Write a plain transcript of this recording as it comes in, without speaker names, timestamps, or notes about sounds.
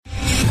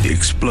The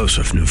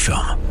explosive new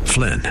film,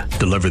 Flynn,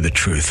 deliver the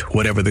truth,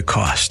 whatever the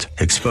cost,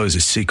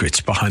 exposes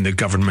secrets behind the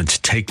government's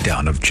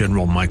takedown of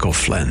General Michael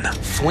Flynn.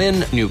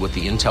 Flynn knew what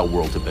the intel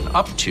world had been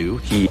up to.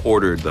 He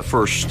ordered the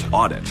first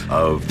audit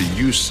of the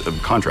use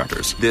of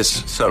contractors.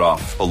 This set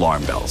off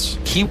alarm bells.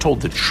 He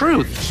told the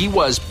truth. He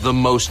was the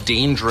most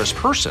dangerous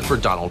person for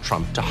Donald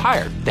Trump to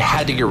hire. They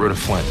had to get rid of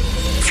Flynn.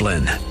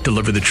 Flynn,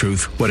 deliver the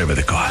truth, whatever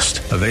the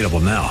cost. Available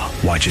now.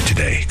 Watch it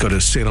today. Go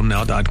to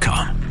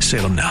salemnow.com.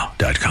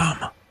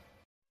 salemnow.com.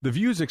 The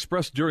views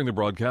expressed during the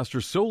broadcast are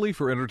solely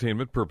for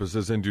entertainment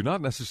purposes and do not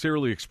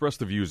necessarily express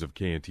the views of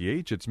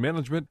KNTH, its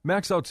management,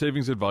 Max Out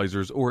Savings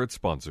Advisors, or its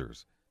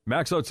sponsors.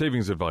 Max Out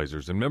Savings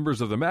Advisors and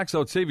members of the Max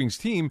Out Savings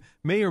team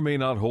may or may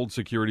not hold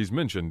securities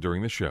mentioned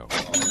during the show.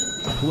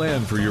 Plan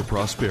for your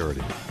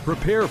prosperity.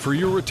 Prepare for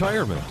your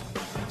retirement.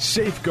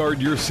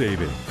 Safeguard your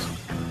savings.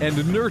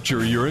 And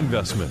nurture your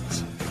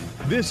investments.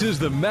 This is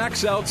the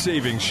Max Out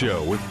Savings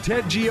Show with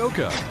Ted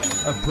Gioka,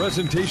 a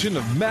presentation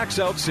of Max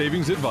Out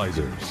Savings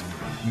Advisors.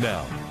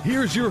 Now,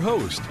 here's your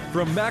host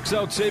from Max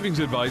Out Savings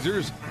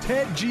Advisors,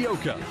 Ted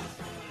Gioka.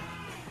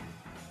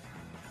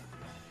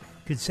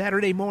 Good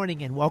Saturday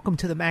morning and welcome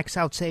to the Max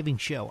Out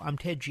Savings Show. I'm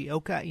Ted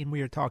Gioka and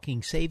we are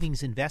talking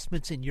savings,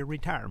 investments, and your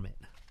retirement.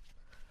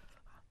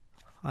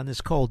 On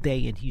this cold day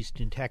in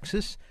Houston,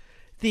 Texas,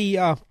 we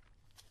got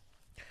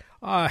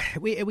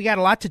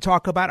a lot to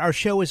talk about. Our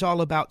show is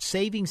all about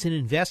savings and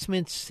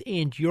investments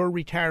and your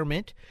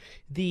retirement.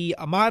 The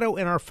motto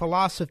in our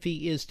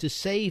philosophy is to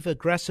save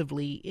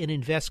aggressively and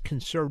invest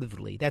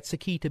conservatively. That's the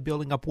key to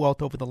building up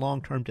wealth over the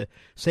long term, to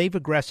save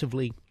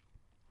aggressively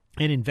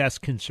and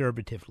invest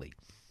conservatively.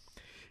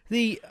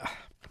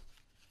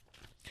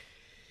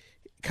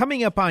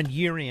 Coming up on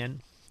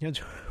year-end, we're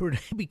going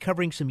to be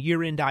covering some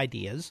year-end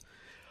ideas.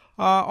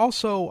 A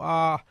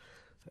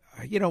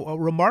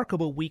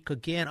remarkable week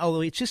again,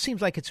 although it just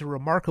seems like it's a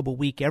remarkable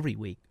week every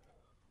week.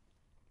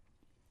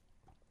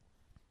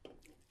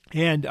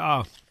 And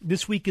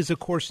this week is, of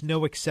course,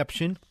 no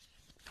exception.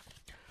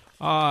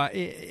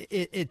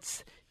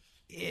 It's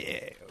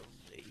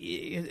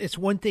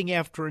one thing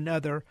after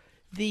another.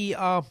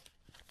 We're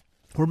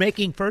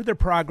making further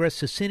progress.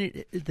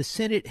 The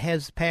Senate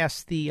has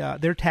passed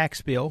their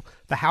tax bill.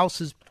 The House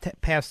has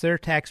passed their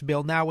tax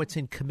bill. Now it's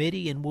in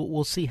committee, and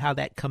we'll see how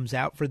that comes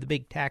out for the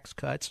big tax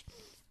cuts.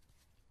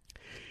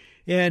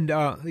 And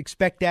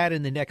expect that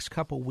in the next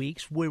couple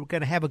weeks. We're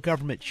going to have a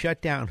government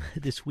shutdown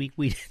this week.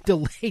 We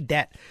delayed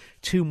that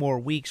 2 more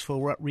weeks. For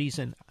what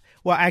reason?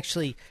 Well,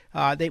 actually,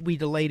 we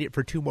delayed it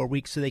for 2 more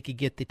weeks so they could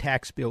get the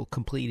tax bill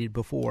completed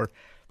before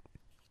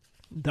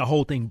the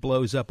whole thing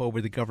blows up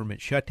over the government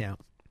shutdown.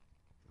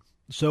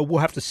 So we'll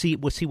have to see.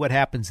 We'll see what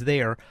happens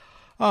there.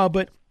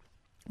 But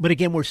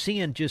again, we're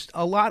seeing just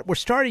a lot. We're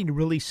starting to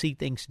really see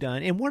things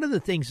done. And one of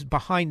the things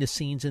behind the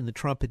scenes in the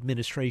Trump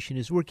administration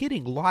is we're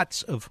getting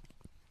lots of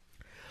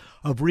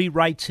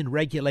rewrites and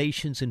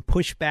regulations and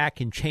pushback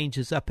and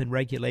changes up in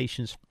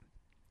regulations.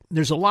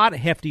 There's a lot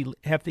of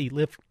hefty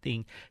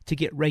lifting to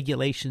get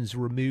regulations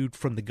removed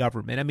from the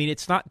government. I mean,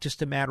 it's not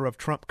just a matter of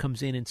Trump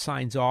comes in and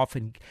signs off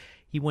and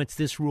he wants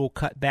this rule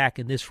cut back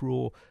and this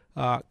rule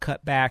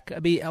cut back. I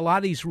mean, a lot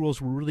of these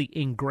rules were really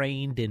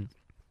ingrained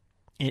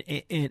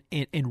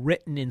and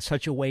written in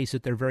such a ways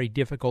that they're very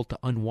difficult to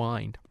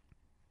unwind.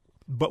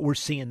 But we're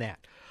seeing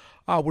that.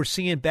 We're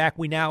seeing back.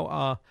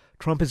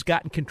 Trump has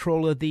gotten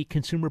control of the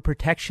Consumer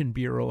Protection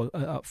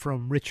Bureau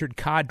from Richard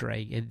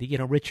Cadre. And,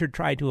 Richard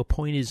tried to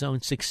appoint his own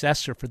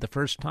successor for the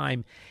first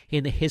time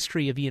in the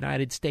history of the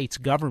United States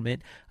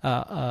government.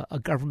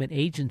 A government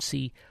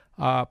agency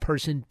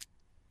person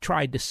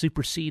tried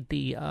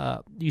to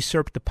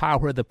usurp the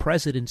power of the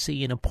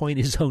presidency and appoint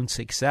his own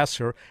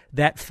successor.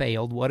 That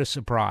failed. What a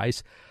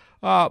surprise.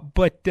 But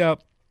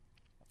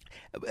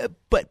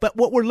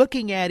what we're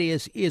looking at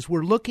is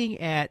we're looking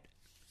at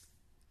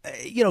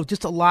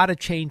just a lot of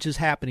changes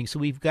happening. So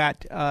we've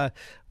got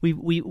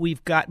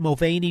we've got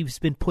Mulvaney, who's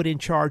been put in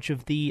charge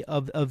of the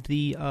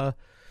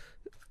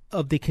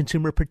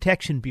Consumer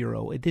Protection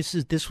Bureau.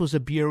 This was a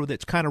bureau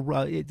that's kind of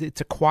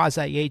it's a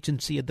quasi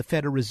agency of the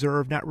Federal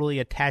Reserve, not really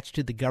attached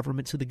to the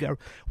government. So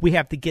we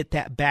have to get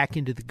that back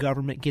into the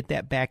government, get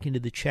that back into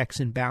the checks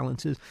and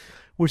balances.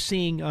 We're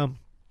seeing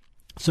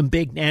some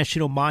big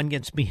national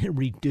monuments being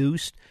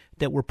reduced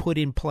that were put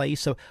in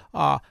place. So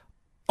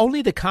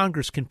only the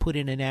Congress can put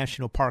in a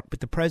national park,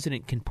 but the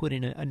president can put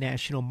in a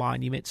national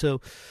monument.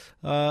 So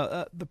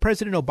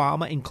President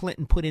Obama and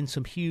Clinton put in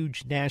some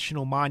huge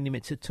national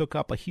monuments that took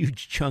up a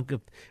huge chunk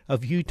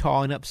of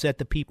Utah and upset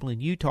the people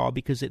in Utah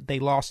because they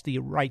lost the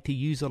right to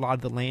use a lot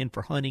of the land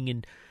for hunting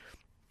and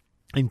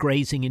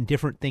grazing and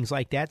different things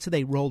like that. So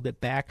they rolled it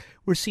back.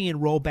 We're seeing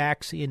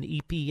rollbacks in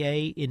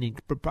EPA, in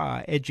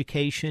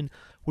education.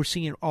 We're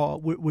seeing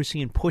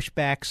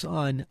pushbacks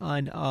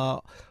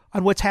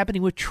on what's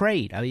happening with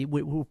trade. I mean,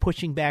 we're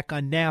pushing back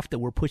on NAFTA.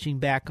 We're pushing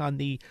back on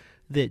the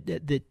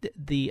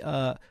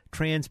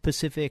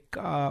Trans-Pacific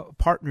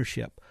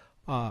Partnership.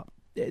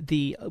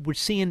 we're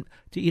seeing,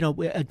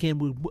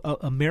 again,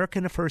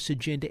 American First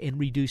agenda and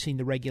reducing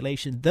the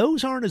regulation.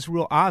 Those aren't as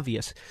real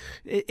obvious.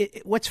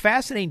 What's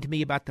fascinating to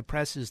me about the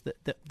press is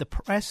that the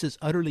press is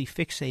utterly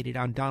fixated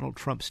on Donald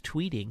Trump's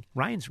tweeting.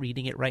 Ryan's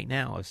reading it right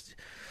now.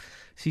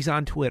 She's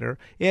on Twitter,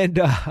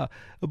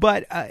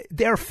 but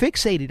they're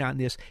fixated on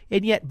this,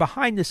 and yet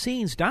behind the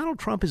scenes, Donald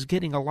Trump is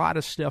getting a lot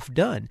of stuff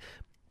done.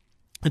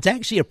 It's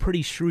actually a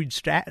pretty shrewd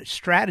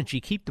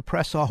strategy. Keep the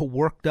press all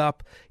worked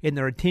up and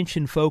their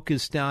attention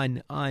focused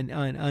on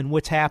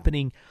what's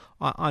happening,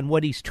 on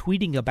what he's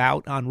tweeting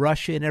about, on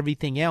Russia and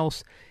everything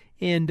else,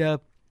 and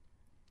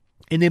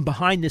then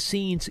behind the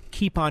scenes,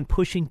 keep on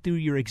pushing through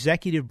your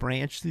executive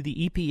branch, through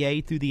the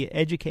EPA, through the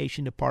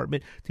Education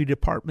Department, through the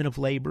Department of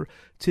Labor,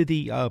 to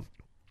the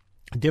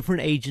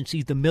different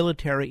agencies, the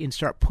military, and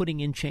start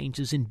putting in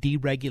changes and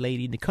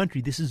deregulating the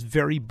country. This is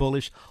very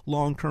bullish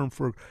long-term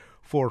for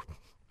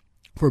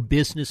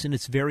business, and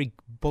it's very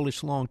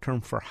bullish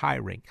long-term for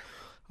hiring.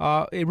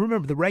 And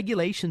remember, the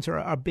regulations are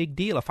a big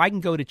deal. If I can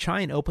go to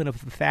China, open up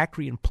a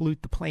factory, and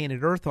pollute the planet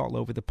Earth all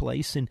over the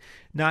place, and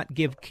not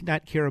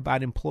care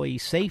about employee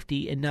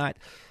safety, and not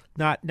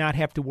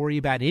have to worry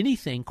about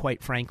anything,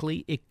 quite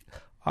frankly,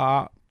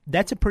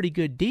 that's a pretty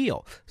good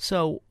deal.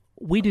 So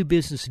we do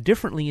business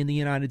differently in the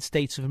United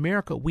States of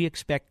America. We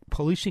expect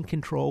pollution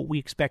control. We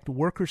expect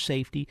worker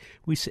safety.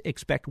 We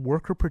expect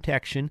worker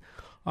protection.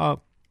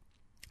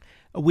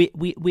 We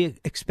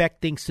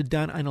expect things to be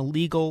done in a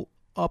legal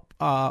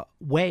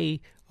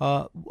way,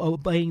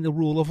 obeying the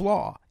rule of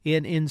law,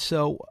 and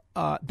so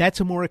that's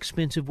a more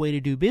expensive way to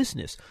do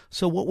business.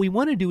 So what we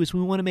want to do is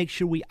we want to make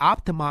sure we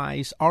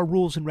optimize our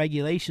rules and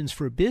regulations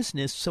for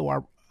business,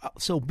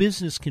 so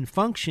business can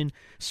function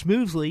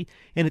smoothly,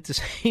 and at the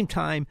same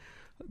time,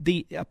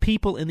 the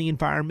people and the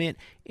environment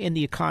and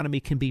the economy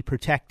can be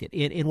protected.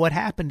 And what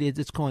happened is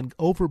it's gone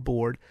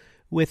overboard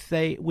with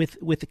the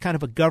kind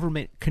of a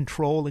government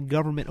control and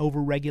government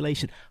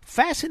overregulation.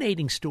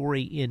 Fascinating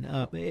story in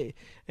I'm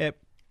going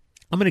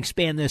to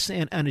expand this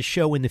on a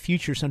show in the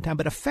future sometime,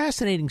 but a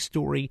fascinating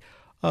story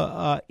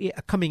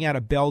coming out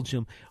of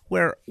Belgium,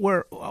 where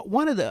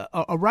one of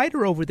a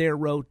writer over there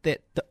wrote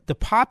that the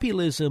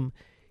populism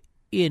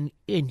in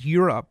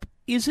Europe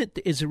isn't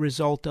as a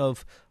result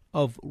of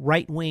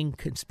right-wing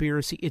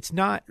conspiracy. It's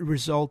not a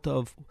result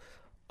of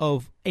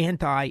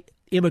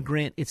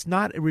anti-immigrant. It's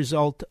not a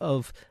result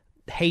of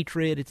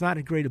hatred. It's not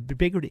a great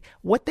bigotry.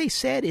 What they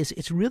said is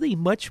it's really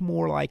much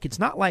more like, it's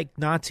not like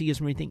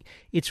Nazism or anything.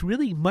 It's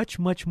really much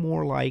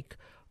more like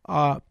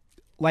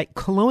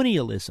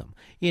colonialism.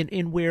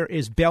 In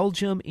whereas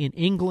Belgium, in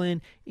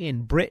England,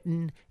 in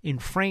Britain, in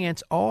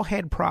France, all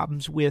had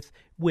problems with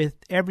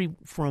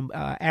from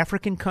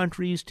African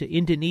countries to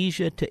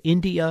Indonesia to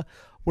India,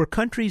 where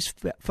countries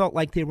felt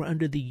like they were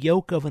under the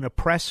yoke of an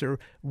oppressor,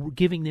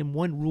 giving them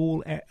one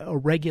rule or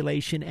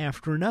regulation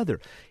after another,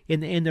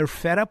 and they're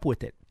fed up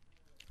with it.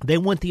 They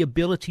want the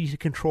ability to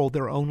control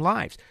their own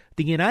lives.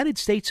 The United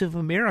States of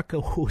America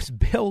was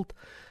built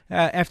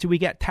after we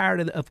got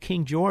tired of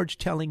King George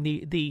telling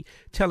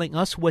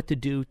us what to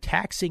do,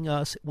 taxing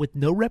us with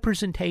no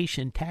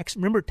representation.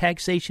 Remember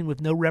taxation with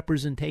no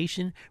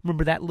representation?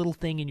 Remember that little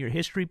thing in your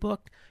history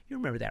book? You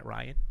remember that,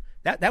 Ryan?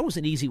 That was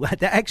an easy one.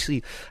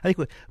 Actually, I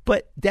think,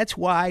 but that's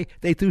why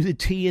they threw the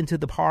tea into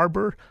the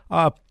harbor.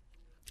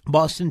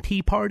 Boston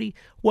Tea Party.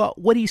 Well,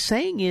 what he's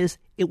saying is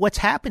what's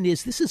happened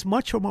is this is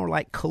much more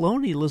like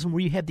colonialism, where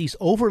you have these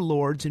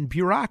overlords and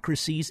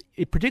bureaucracies,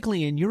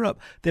 particularly in Europe,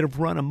 that have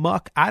run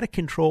amok, out of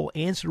control,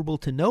 answerable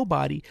to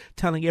nobody,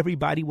 telling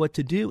everybody what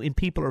to do, and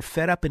people are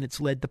fed up, and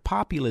it's led to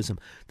populism.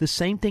 The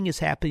same thing is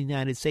happening in the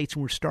United States,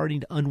 and we're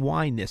starting to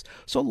unwind this.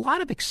 So a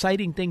lot of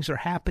exciting things are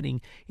happening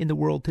in the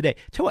world today.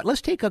 Tell you what,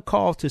 let's take a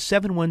call to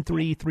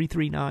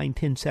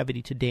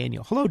 713-339-1070 to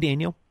Daniel. Hello,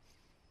 Daniel.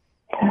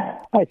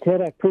 Hi,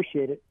 Ted. I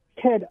appreciate it.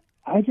 Ted,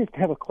 I just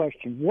have a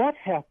question. What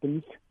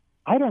happens?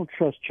 I don't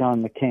trust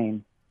John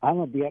McCain. I'm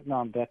a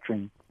Vietnam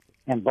veteran,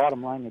 and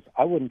bottom line is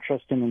I wouldn't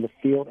trust him in the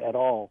field at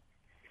all.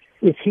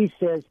 If he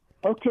says,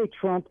 okay,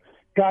 Trump,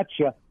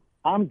 gotcha,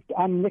 I'm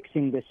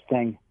nixing this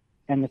thing,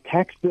 and the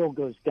tax bill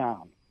goes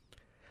down,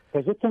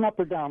 because it's an up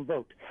or down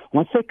vote.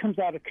 Once it comes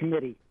out of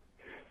committee,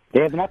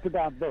 they have an up or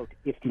down vote.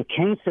 If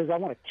McCain says, I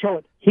want to kill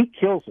it, he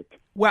kills it.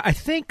 Well, I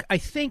think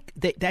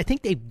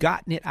they've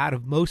gotten it out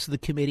of most of the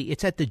committee.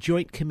 It's at the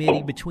joint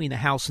committee between the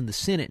House and the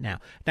Senate now.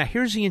 Now,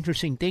 here's the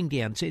interesting thing,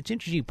 Dan. So it's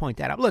interesting you point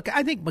that out. Look,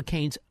 I think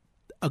McCain's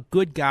a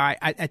good guy.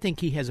 I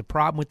think he has a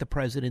problem with the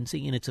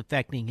presidency, and it's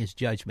affecting his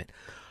judgment.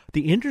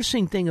 The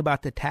interesting thing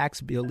about the tax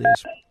bill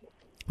is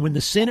when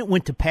the Senate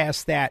went to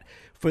pass that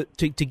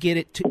to get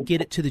it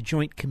to the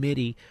joint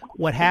committee,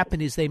 what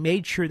happened is they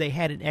made sure they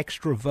had an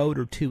extra vote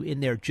or two in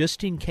there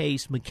just in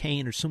case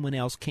McCain or someone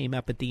else came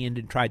up at the end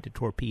and tried to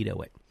torpedo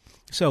it.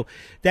 So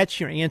that's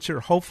your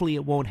answer. Hopefully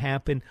it won't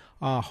happen.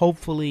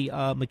 Hopefully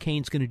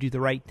McCain's going to do the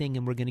right thing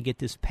and we're going to get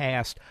this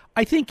passed.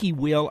 I think he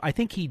will. I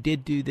think he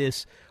did do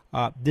this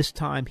this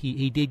time.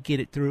 He did get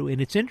it through. And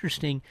it's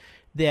interesting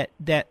that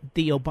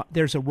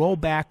there's a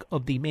rollback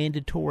of the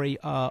mandatory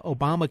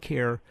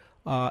Obamacare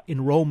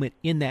enrollment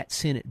in that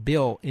Senate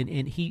bill, and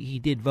he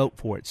did vote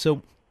for it.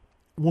 So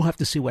we'll have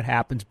to see what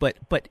happens. But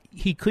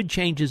he could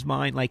change his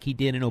mind like he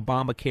did in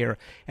Obamacare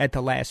at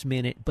the last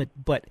minute. But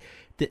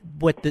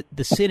what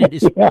the Senate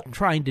is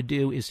trying to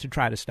do is to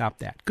try to stop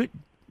that. Good.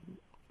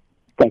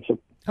 Thanks, sir.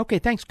 Okay,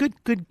 thanks.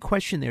 Good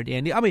question there,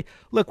 Danny. I mean,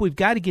 look, we've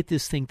got to get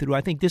this thing through.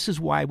 I think this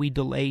is why we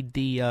delayed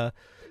the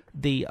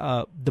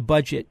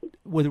budget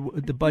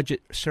with the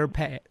budget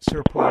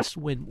surplus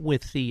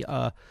with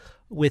the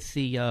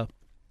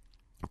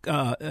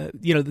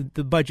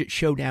budget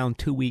showdown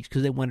 2 weeks,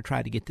 because they want to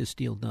try to get this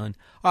deal done.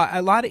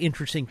 A lot of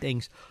interesting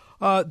things.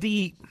 Where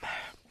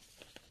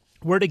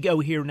to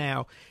go here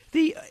now?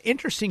 The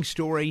interesting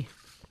story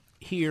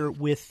here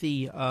with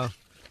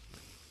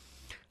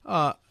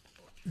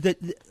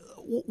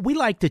we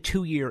like the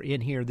 2-year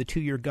in here, the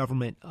 2-year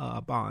government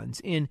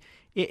bonds. And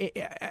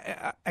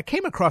I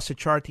came across a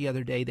chart the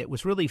other day that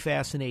was really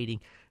fascinating.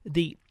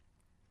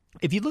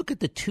 If you look at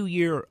the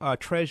 2-year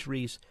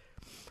treasuries,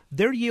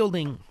 they're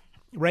yielding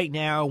right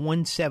now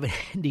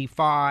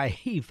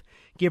 175,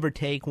 give or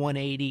take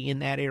 180 in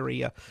that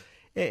area,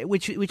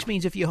 which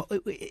means if you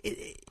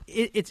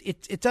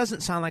it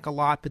doesn't sound like a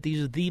lot, but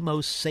these are the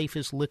most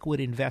safest liquid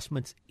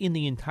investments in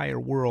the entire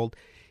world.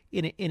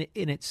 And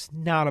it's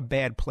not a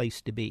bad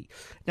place to be.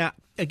 Now,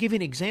 I'll give you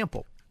an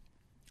example.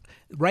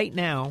 Right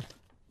now,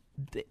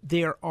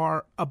 there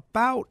are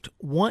about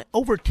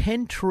over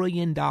 $10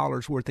 trillion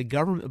worth of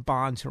government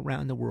bonds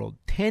around the world,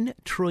 $10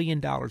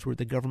 trillion worth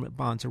of government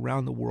bonds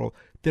around the world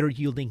that are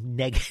yielding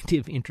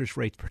negative interest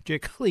rates,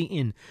 particularly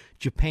in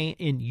Japan,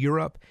 in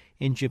Europe,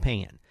 and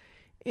Japan.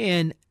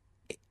 And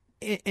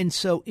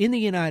so in the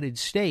United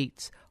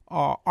States,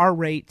 our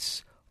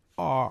rates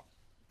are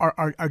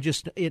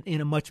just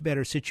in a much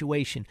better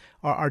situation.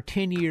 Our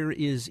 10-year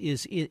is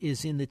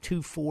in the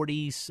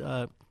 240s.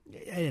 I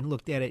hadn't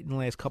looked at it in the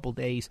last couple of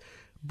days,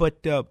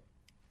 but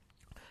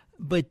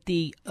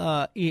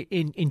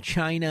in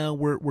China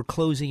we're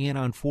closing in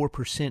on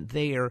 4%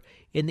 there,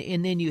 and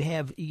then you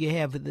have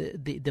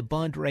the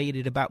bond rate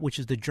at about, which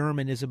is the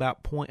German, is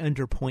about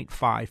under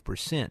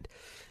 0.5%,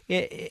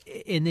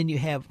 and then you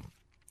have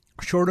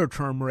shorter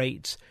term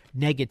rates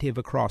negative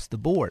across the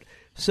board.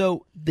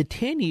 So the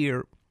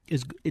 10-year.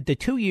 The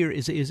 2-year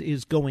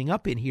is going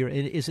up in here,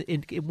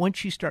 and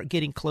once you start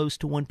getting close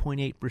to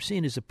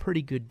 1.8% is a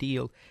pretty good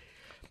deal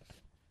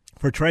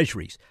for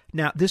treasuries.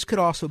 Now, this could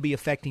also be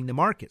affecting the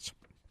markets.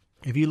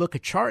 If you look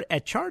at chart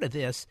of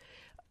this,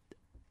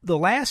 the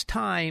last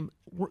time,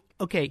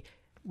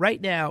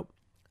 right now,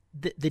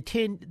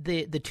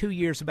 the 2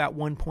 years about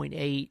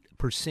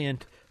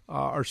 1.8%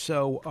 or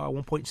so,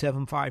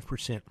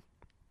 1.75%.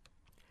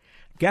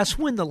 Guess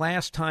when the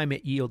last time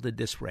it yielded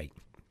this rate?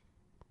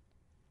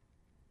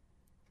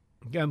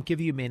 I'll give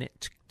you a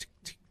minute.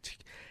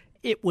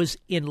 It was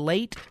in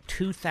late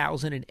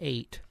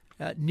 2008,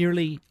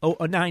 nearly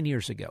 9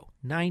 years ago.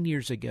 9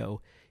 years ago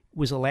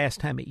was the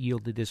last time it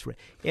yielded this rate.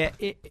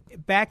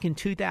 Back in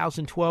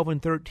 2012 and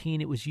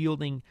 13, it was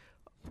yielding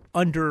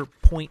under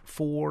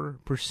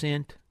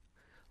 0.4%.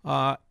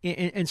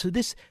 And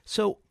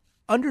so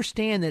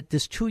understand that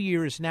this 2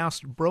 year is now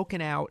broken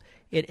out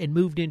and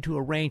moved into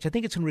a range. I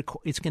think it's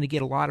going to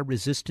get a lot of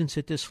resistance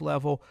at this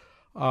level,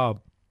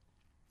 but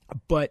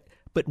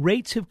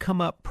rates have come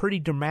up pretty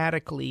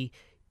dramatically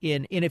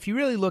and if you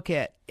really look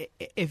at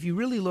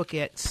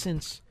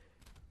since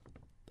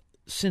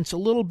a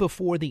little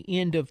before the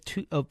end of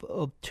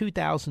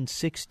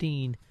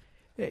 2016,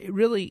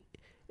 really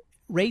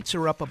rates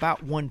are up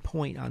about 1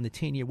 point on the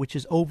 10-year, which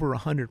is over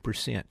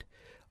 100%.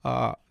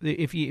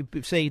 If you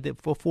say that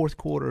for fourth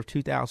quarter of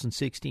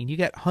 2016, you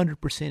got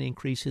 100%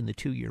 increase in the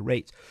 2-year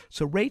rates.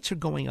 So rates are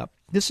going up.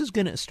 This is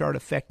going to start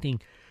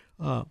affecting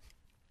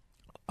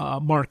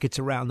markets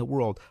around the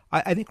world.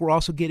 I think we're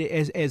also getting,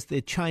 as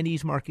the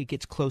Chinese market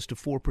gets close to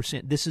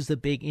 4%, this is the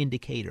big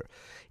indicator.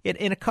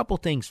 And a couple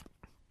things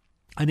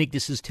I think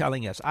this is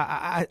telling us.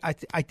 I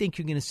think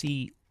you're going to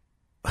see,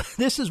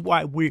 this is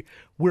why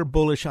we're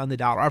bullish on the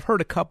dollar. I've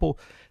heard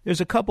there's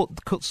a couple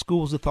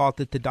schools of thought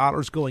that the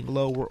dollar's going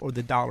lower or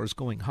the dollar's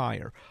going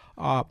higher.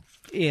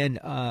 And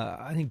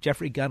I think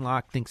Jeffrey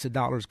Gundlach thinks the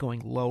dollar's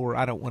going lower.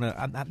 I'm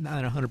not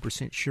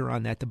 100% sure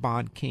on that. The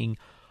Bond King,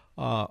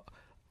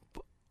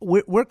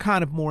 we're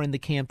kind of more in the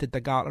camp that the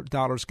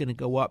dollar's going to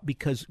go up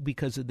because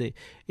of the,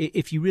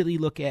 if you really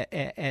look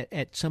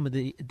at some of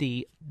the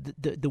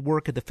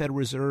work of the Federal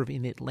Reserve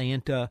in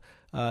Atlanta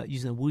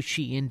using the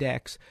Wuxi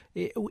index,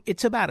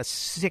 it's about a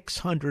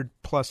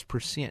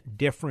 600+%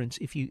 difference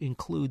if you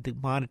include the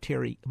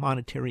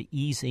monetary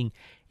easing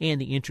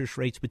and the interest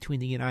rates between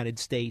the United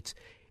States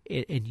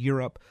and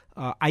Europe.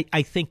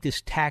 I think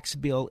this tax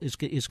bill is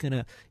going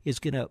to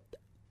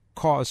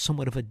cause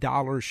somewhat of a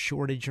dollar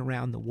shortage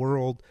around the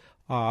world.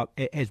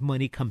 As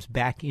money comes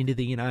back into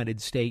the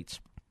United States.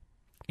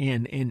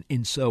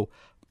 And so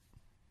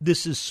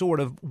this is sort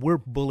of, we're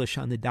bullish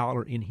on the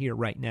dollar in here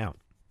right now.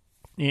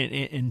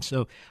 And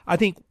so I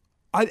think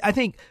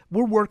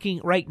we're working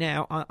right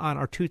now on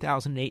our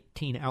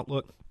 2018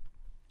 outlook,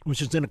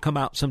 which is going to come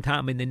out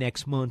sometime in the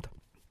next month.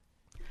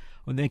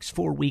 the next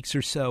 4 weeks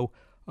or so.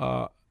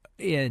 I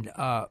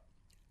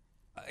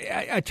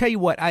tell you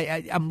what,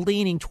 I'm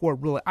leaning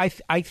toward really. I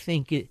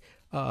think it's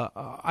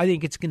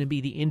going to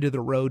be the end of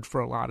the road for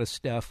a lot of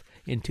stuff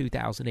in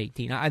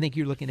 2018. I think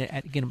you're going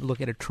to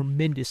look at a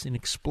tremendous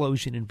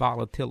explosion in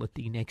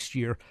volatility next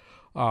year.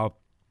 I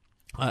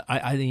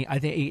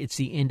think it's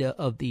the end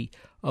of the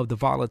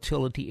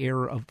volatility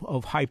era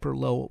of hyper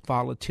low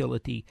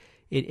volatility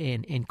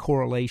and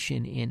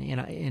correlation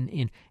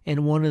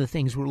and one of the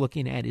things we're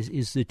looking at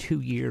is the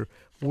 2 year.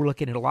 We're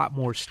looking at a lot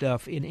more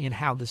stuff in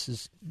how this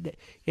is,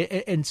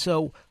 and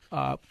so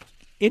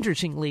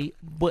interestingly,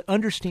 but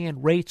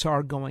understand rates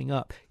are going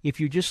up.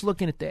 If you're just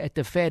looking at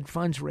the Fed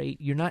funds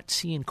rate, you're not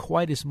seeing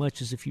quite as much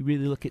as if you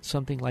really look at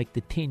something like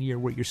the 10-year,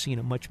 where you're seeing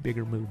a much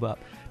bigger move up.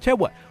 Tell you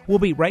what, we'll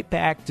be right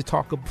back to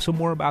talk some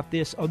more about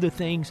this, other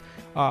things.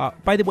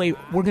 By the way,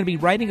 we're going to be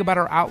writing about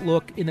our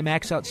outlook in the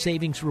Max Out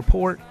Savings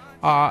Report.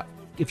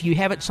 If you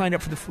haven't signed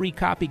up for the free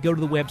copy, go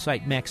to the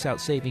website,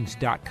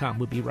 maxoutsavings.com.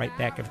 We'll be right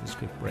back after this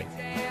quick break.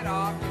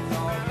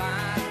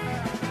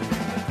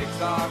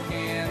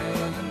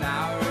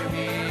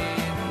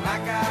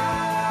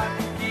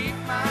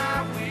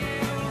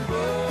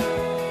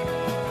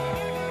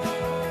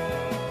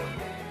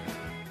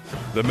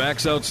 The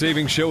Max Out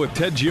Savings Show with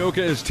Ted Gioka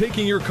is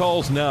taking your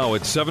calls now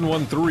at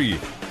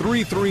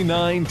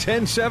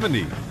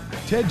 713-339-1070.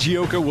 Ted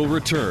Gioka will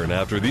return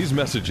after these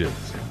messages.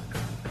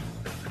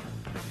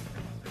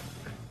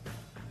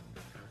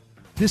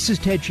 This is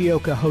Ted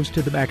Gioka, host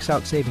of the Max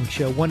Out Savings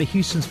Show, one of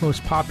Houston's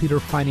most popular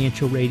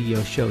financial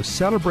radio shows,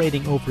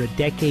 celebrating over a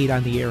decade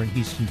on the air in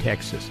Houston,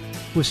 Texas.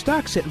 With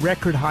stocks at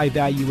record high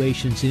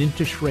valuations and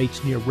interest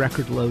rates near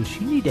record lows,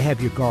 you need to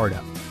have your guard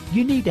up.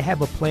 You need to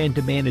have a plan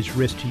to manage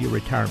risk to your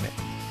retirement.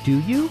 Do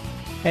you?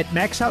 At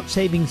Max Out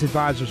Savings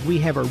Advisors, we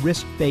have a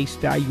risk-based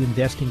value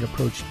investing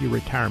approach to your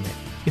retirement.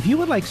 If you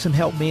would like some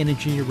help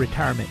managing your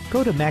retirement,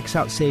 go to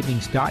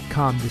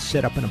maxoutsavings.com to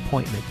set up an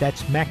appointment.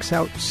 That's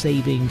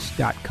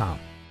maxoutsavings.com.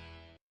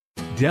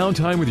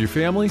 Downtime with your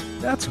family?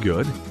 That's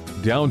good.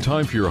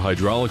 Downtime for your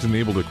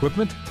hydraulics-enabled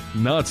equipment?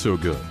 Not so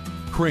good.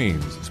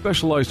 Cranes,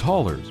 specialized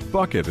haulers,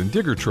 bucket, and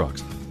digger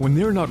trucks. When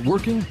they're not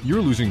working,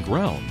 you're losing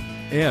ground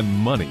and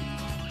money.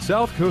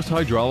 South Coast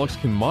Hydraulics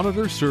can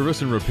monitor,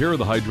 service, and repair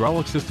the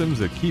hydraulic systems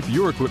that keep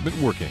your equipment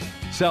working.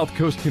 South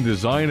Coast can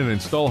design and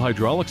install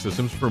hydraulic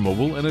systems for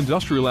mobile and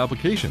industrial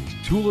applications,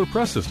 tool or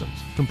press systems,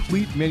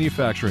 complete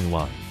manufacturing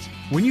lines.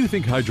 When you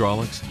think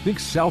hydraulics, think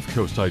South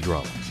Coast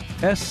Hydraulics.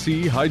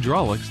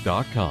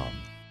 schydraulics.com.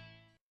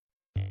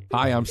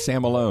 Hi, I'm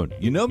Sam Malone.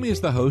 You know me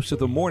as the host of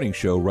the morning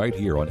show right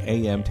here on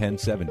AM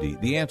 1070,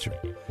 The Answer.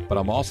 But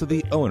I'm also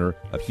the owner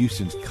of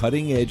Houston's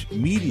cutting-edge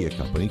media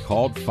company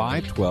called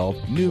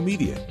 512 New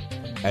Media.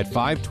 At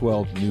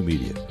 512 New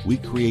Media, we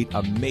create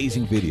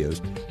amazing videos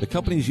the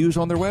companies use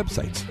on their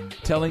websites,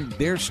 telling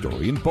their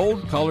story in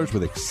bold colors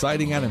with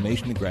exciting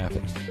animation and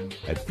graphics.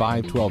 At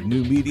 512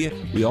 New Media,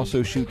 we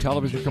also shoot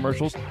television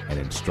commercials and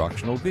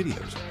instructional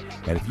videos.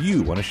 And if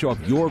you want to show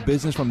off your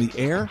business from the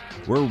air,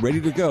 we're ready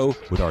to go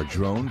with our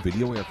drone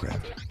video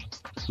aircraft.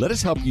 Let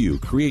us help you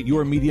create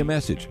your media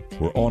message.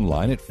 We're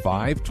online at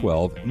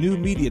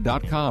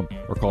 512newmedia.com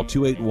or call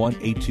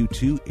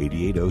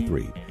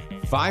 281-822-8803.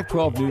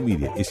 512 New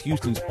Media is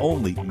Houston's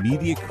only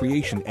media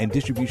creation and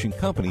distribution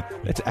company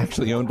that's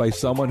actually owned by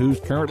someone who's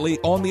currently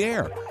on the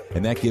air.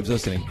 And that gives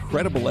us an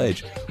incredible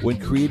edge when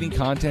creating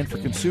content for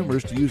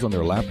consumers to use on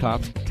their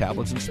laptops,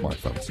 tablets, and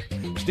smartphones.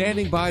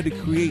 Standing by to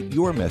create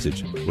your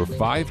message, we're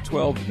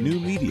 512 New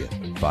Media,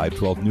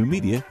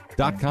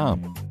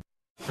 512newmedia.com.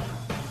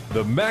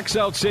 The Max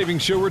Out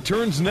Savings Show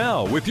returns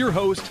now with your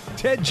host,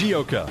 Ted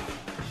Gioka.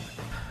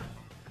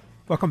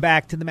 Welcome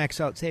back to the Max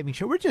Out Savings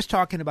Show. We're just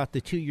talking about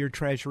the 2-year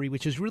Treasury,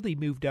 which has really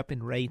moved up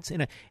in rates.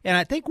 And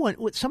I think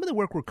some of the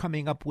work we're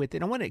coming up with,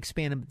 and I want to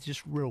expand them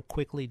just real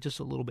quickly, just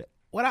a little bit.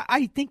 What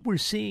I think we're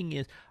seeing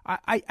is,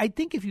 I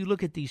think if you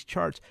look at these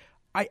charts,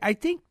 I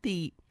think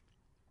the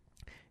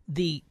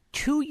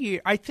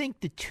 2-year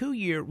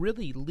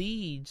really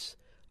leads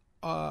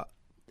to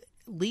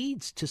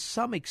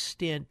some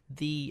extent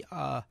the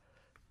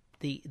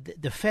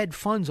Fed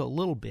funds a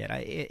little bit,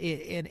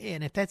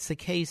 and if that's the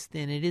case,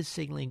 then it is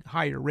signaling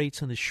higher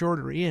rates on the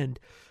shorter end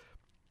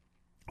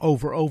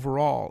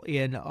overall.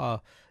 And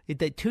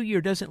that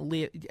 2-year doesn't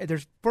live.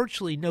 There's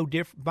virtually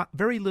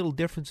very little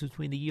difference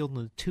between the yield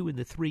in the 2 and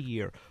the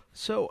 3-year.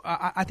 So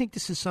I think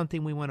this is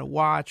something we want to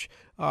watch.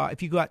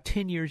 If you go out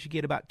 10 years, you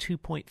get about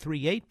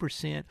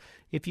 2.38%.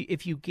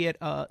 If you get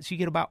you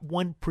get about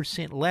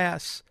 1%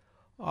 less,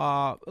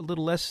 a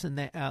little less than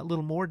that, a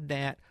little more than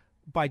that,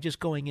 by just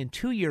going in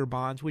 2-year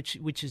bonds, which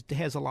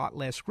has a lot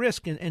less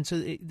risk. And so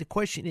the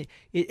question,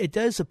 it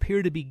does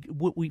appear to be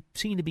what we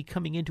seem to be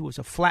coming into is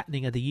a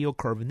flattening of the yield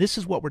curve. And this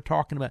is what we're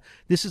talking about.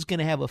 This is going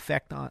to have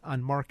effect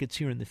on markets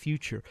here in the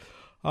future.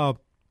 And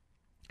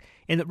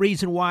the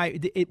reason why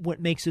what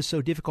makes this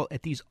so difficult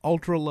at these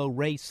ultra low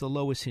rates, the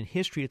lowest in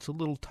history, it's a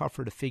little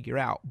tougher to figure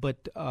out.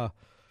 But I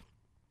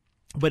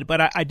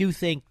do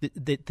think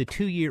that the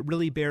 2-year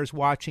really bears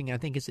watching. I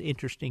think it's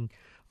interesting.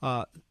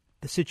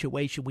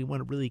 situation we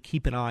want to really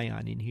keep an eye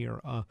on in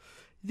here.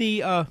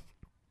 The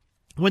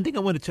one thing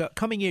I wanted to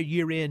coming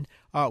year in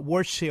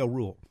worst sale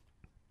rule.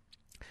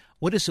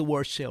 What is the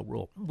worst sale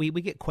rule? We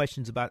get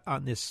questions about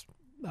on this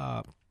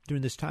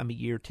during this time of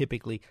year.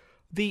 Typically,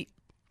 the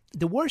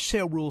worst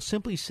sale rule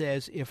simply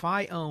says if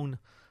I own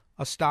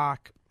a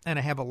stock and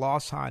I have a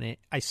loss on it,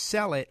 I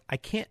sell it. I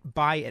can't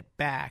buy it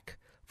back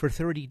for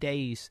 30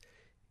 days.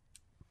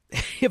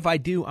 If I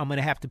do, I'm going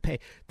to have to pay.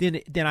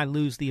 Then I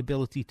lose the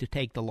ability to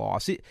take the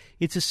loss.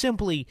 It's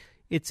simply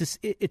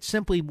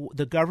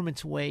the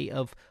government's way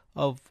of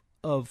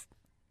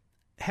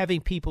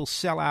having people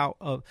sell out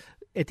of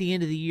at the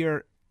end of the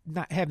year,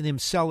 not having them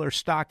sell their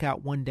stock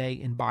out one day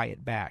and buy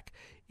it back.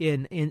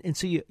 And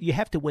so you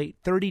have to wait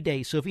 30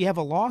 days. So if you have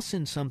a loss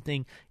in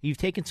something, you've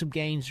taken some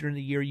gains during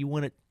the year, you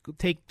want to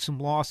take some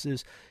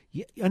losses,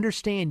 you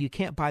understand you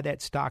can't buy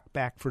that stock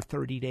back for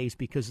 30 days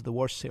because of the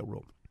worst sale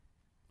rule.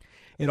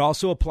 It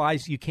also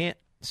applies, you can't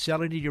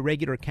sell it in your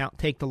regular account,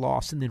 take the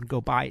loss, and then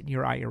go buy it in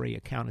your IRA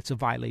account. It's a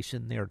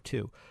violation there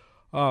too.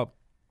 Also,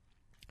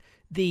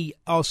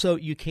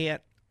 you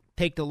can't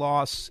take the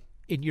loss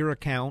in your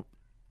account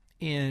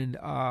and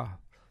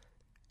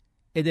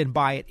then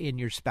buy it in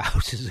your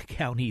spouse's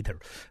account either.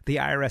 The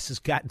IRS has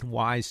gotten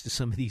wise to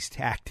some of these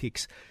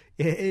tactics,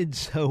 and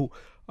so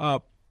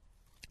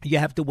you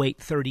have to wait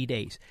 30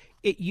 days.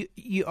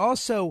 You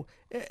also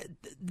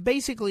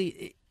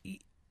basically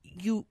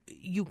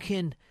you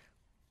can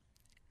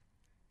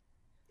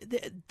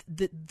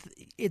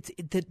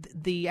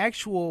the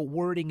actual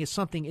wording is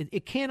something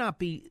it cannot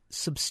be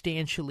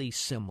substantially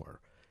similar,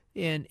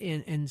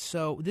 and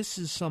so this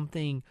is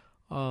something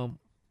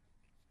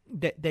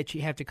that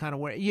you have to kind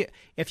of wear.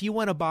 If you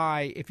want to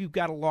buy, if you've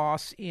got a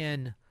loss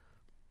in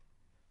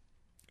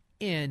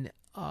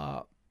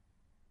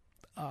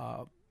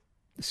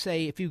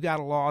say if you've got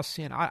a loss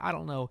in I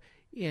don't know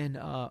in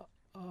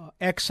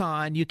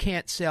Exxon, you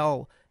can't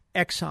sell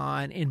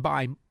Exxon and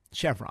buy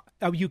Chevron.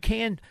 You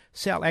can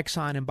sell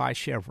Exxon and buy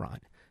Chevron.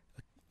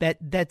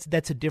 That's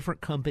a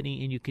different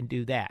company, and you can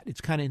do that.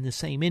 It's kind of in the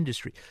same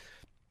industry.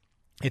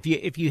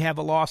 If you have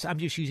a loss, I'm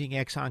just using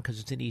Exxon because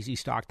it's an easy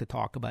stock to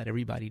talk about.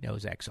 Everybody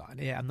knows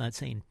Exxon. I'm not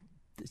saying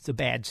it's a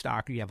bad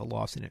stock or you have a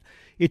loss in it.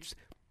 It's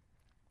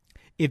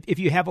if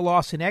you have a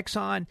loss in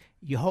Exxon,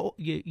 your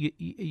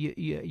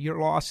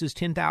loss is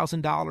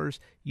 $10,000.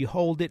 You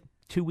hold it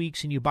 2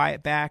 weeks and you buy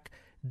it back.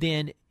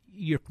 Then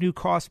your new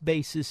cost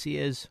basis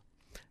is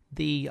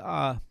the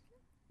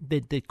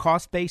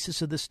cost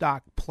basis of the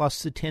stock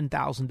plus the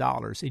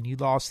 $10,000, and you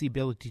lost the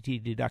ability to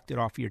deduct it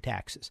off your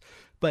taxes.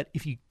 But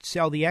if you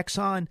sell the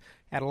Exxon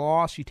at a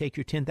loss, you take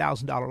your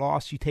 $10,000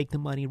 loss, you take the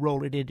money,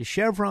 roll it into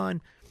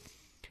Chevron,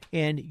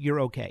 and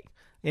you're okay.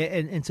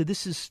 And so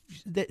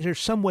there's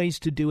some ways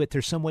to do it.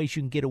 There's some ways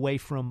you can get away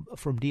from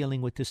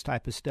dealing with this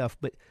type of stuff.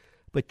 But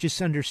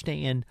just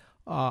understand,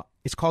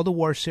 it's called the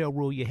war sale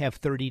rule. You have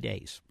 30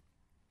 days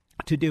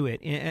to do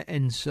it,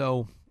 and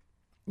so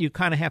you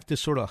kind of have to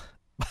sort of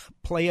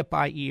play it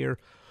by ear,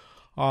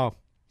 and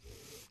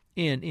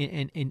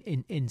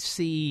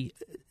see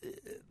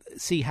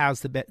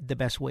how's the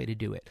best way to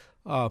do it.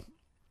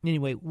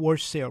 Anyway,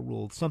 worst sale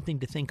rule, something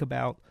to think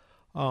about.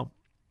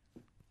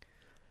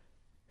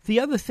 The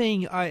other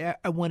thing I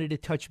wanted to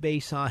touch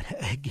base on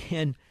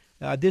again,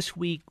 this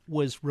week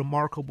was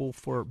remarkable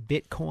for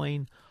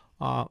Bitcoin,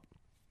 and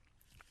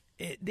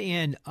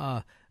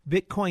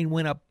Bitcoin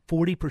went up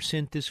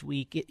 40% this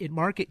week. It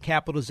market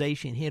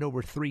capitalization hit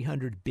over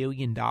 $300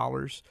 billion.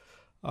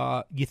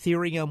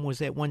 Ethereum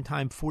was at one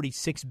time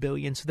 $46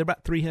 billion, so they're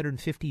about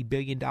 $350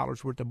 billion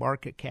worth of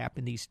market cap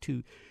in these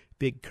two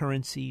big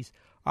currencies.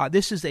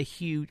 This is a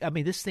huge,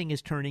 this thing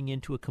is turning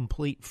into a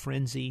complete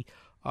frenzy.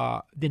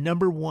 The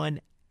number one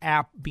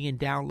app being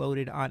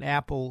downloaded on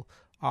Apple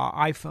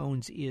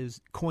iPhones is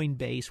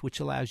Coinbase,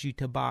 which allows you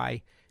to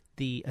buy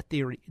the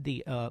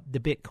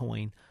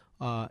Bitcoin.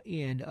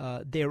 And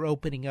they're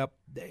opening up.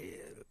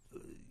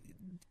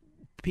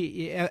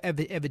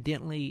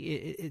 Evidently,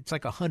 it's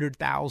like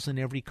 100,000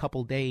 every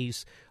couple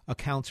days.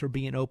 Accounts are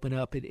being opened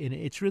up, and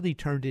it's really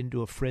turned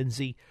into a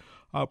frenzy.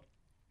 A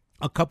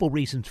couple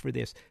reasons for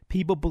this: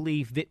 people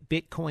believe that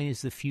Bitcoin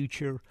is the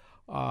future.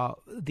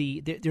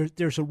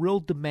 There's a real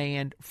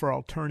demand for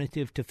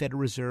alternative to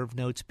Federal Reserve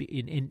notes,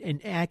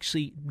 and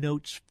actually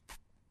notes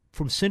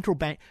from central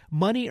bank.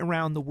 Money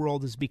around the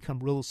world has become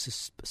real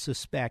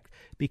suspect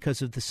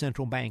because of the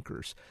central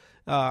bankers.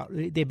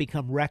 They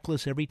become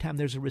reckless. Every time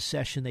there's a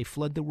recession, they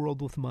flood the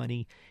world with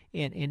money,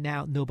 and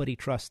now nobody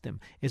trusts them.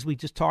 As we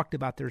just talked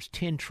about, there's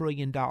 $10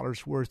 trillion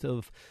worth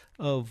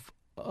of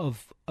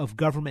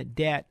government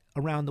debt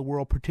around the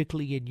world,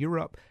 particularly in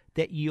Europe,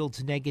 that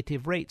yields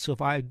negative rates. So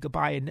if I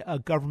buy a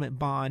government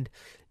bond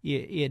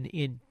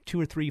in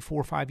 2 or 3,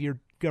 4, 5 year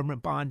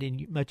government bond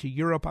in much of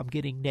Europe, I'm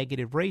getting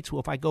negative rates.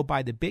 Well, if I go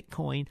buy the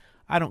Bitcoin,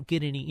 I don't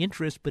get any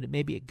interest, but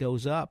maybe it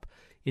goes up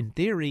in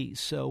theory.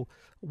 So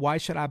why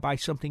should I buy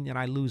something that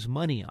I lose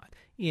money on?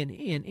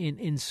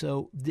 And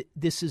so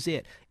this is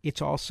it.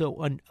 It's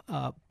also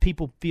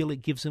people feel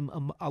it gives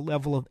them a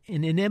level of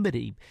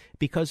anonymity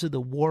because of the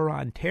war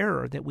on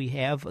terror that we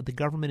have. The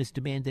government has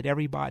demanded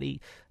everybody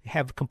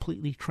have a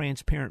completely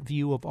transparent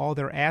view of all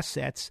their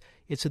assets,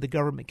 and so the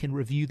government can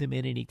review them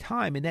at any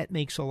time, and that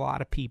makes a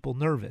lot of people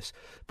nervous,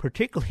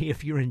 particularly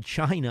if you're in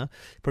China,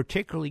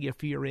 particularly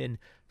if you're in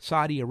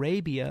Saudi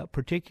Arabia,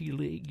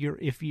 particularly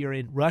if you're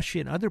in Russia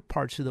and other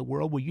parts of the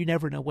world where you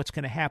never know what's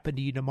going to happen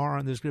to you tomorrow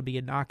and there's going to be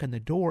a knock on the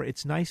door.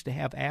 It's nice to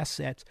have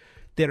assets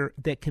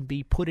that can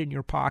be put in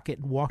your pocket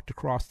and walked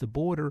across the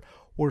border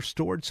or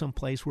stored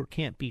someplace where it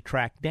can't be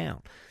tracked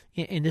down.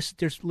 And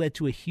there's led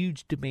to a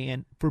huge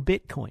demand for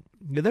Bitcoin.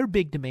 The other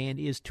big demand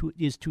is to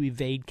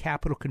evade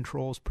capital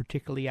controls,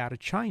 particularly out of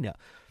China,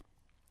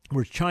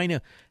 where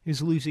China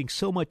is losing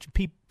so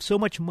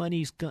much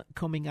money's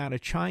coming out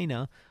of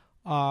China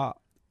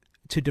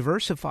to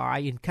diversify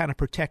and kind of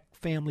protect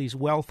families'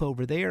 wealth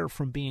over there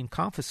from being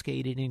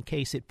confiscated in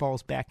case it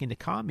falls back into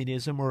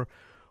communism,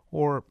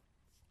 or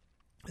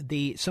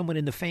someone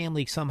in the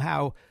family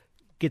somehow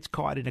gets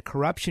caught in a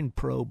corruption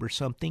probe or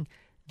something,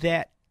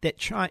 that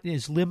China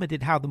is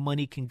limited how the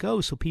money can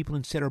go, so people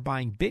instead are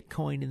buying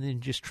Bitcoin and then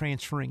just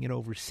transferring it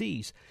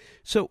overseas.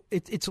 So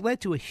it's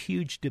led to a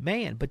huge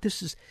demand.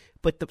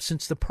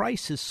 Since the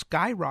price has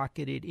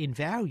skyrocketed in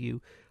value,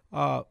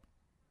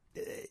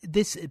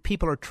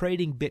 people are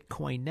trading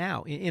Bitcoin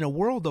now in a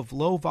world of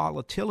low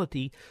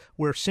volatility,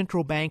 where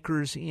central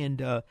bankers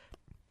and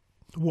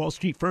Wall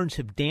Street firms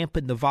have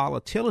dampened the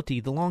volatility.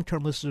 The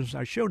long-term listeners of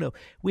our show know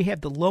we have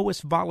the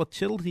lowest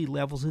volatility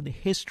levels in the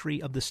history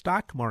of the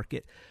stock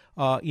market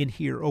in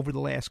here over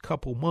the last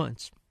couple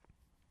months.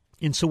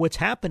 And so what's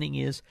happening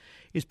is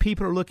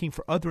people are looking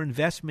for other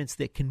investments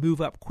that can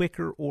move up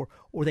quicker, or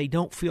they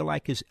don't feel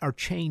like are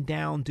chained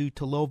down due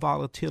to low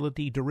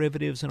volatility,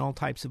 derivatives, and all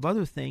types of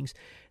other things.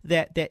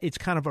 That it's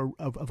kind of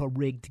a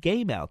rigged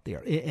game out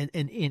there. And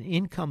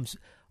in comes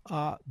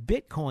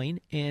Bitcoin,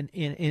 and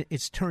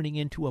it's turning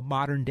into a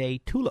modern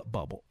day tulip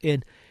bubble.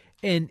 And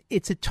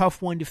it's a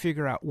tough one to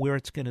figure out where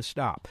it's going to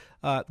stop.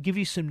 Give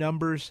you some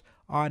numbers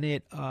on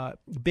it.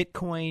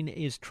 Bitcoin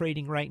is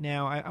trading right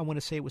now, I want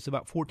to say it was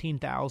about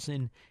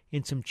 14,000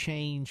 and some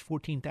change,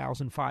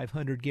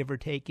 14,500 give or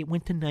take. It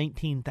went to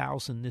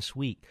 19,000 this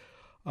week.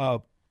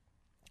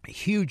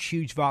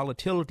 Huge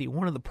volatility.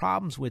 One of the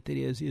problems with it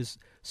is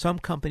some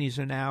companies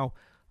are now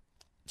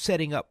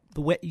setting up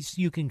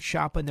you can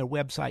shop on their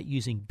website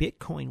using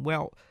Bitcoin.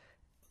 Well,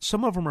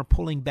 some of them are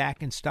pulling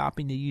back and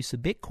stopping the use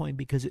of Bitcoin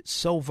because it's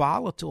so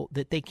volatile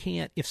that they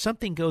can't. If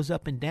something goes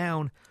up and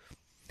down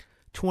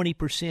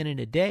 20% in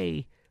a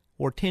day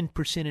or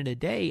 10% in a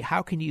day,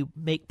 how can you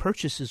make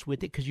purchases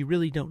with it? Because you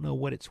really don't know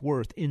what it's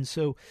worth. And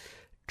so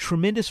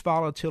tremendous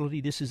volatility.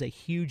 This is a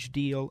huge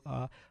deal.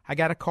 I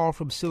got a call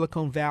from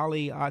Silicon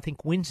Valley, I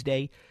think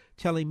Wednesday,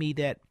 telling me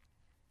that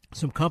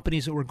some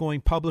companies that were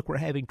going public were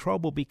having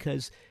trouble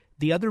because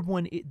the other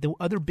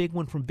big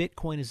one from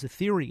Bitcoin is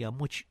Ethereum,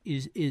 which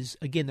is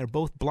again, they're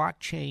both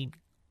blockchain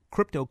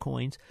crypto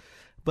coins,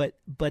 but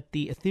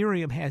the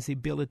Ethereum has the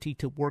ability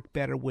to work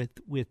better with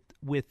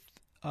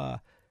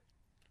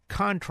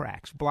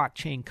contracts,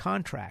 blockchain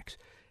contracts.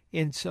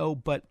 And so,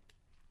 but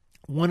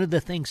one of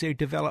the things they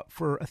developed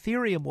for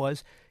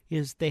Ethereum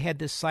is they had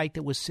this site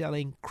that was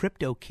selling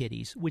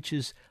CryptoKitties, which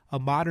is a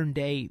modern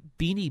day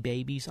Beanie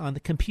Babies on the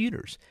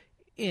computers.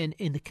 In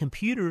the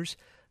computers,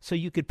 so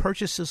you could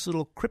purchase this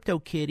little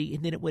CryptoKitty,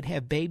 and then it would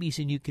have babies,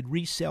 and you could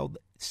sell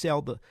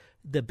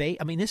the baby.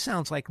 I mean, this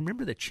sounds like,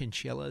 remember the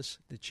chinchillas?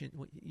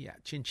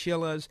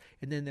 Chinchillas,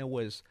 and then there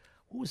was,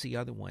 what was the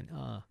other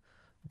one?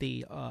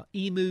 The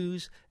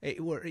emus,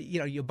 where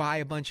you buy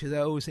a bunch of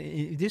those.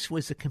 And this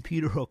was the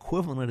computer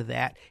equivalent of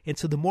that. And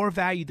so the more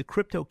value the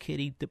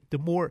CryptoKitty, the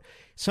more.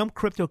 Some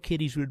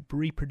CryptoKitties would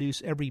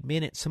reproduce every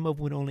minute. Some of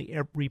them would only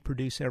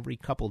reproduce every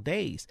couple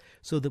days.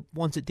 So the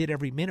ones that did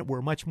every minute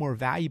were much more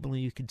valuable,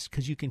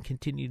 because you can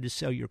continue to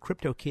sell your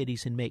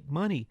CryptoKitties and make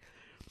money.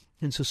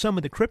 And so some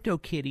of the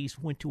CryptoKitties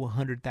went to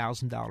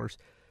 $100,000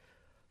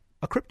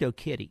 a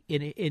CryptoKitty,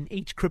 and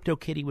each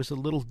CryptoKitty was a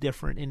little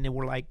different, and they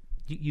were like,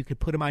 you could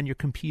put them on your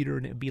computer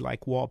and it'd be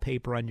like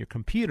wallpaper on your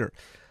computer.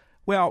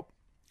 Well,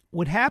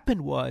 what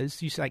happened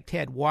was, you say, like,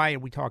 Ted, why are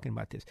we talking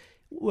about this?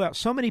 Well,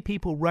 so many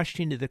people rushed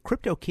into the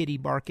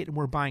CryptoKitty market and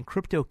were buying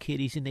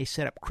CryptoKitties, and they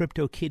set up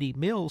CryptoKitty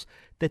mills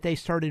that they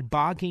started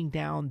bogging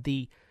down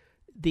the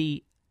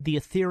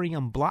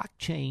Ethereum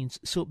blockchains,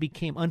 so it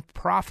became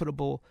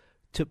unprofitable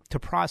to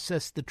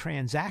process the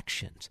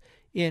transactions.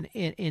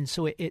 And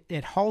so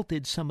it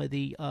halted some of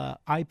the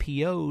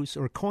IPOs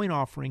or coin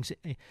offerings,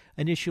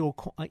 initial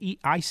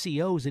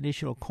ICOs,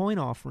 initial coin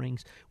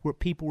offerings, where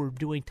people were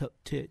doing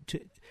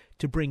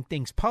to bring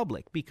things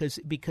public because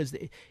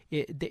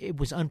it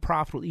was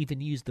unprofitable to even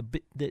use the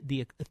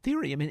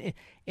Ethereum.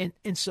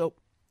 And so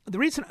the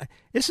reason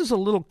this is a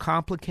little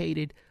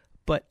complicated,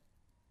 but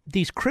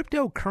these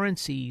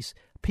cryptocurrencies,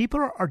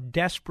 people are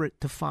desperate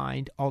to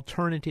find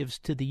alternatives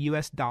to the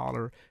U.S.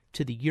 dollar,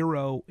 to the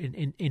euro,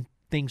 and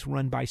things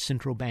run by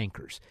central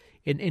bankers.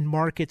 In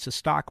markets, a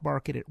stock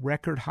market at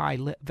record high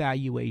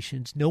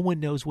valuations, no one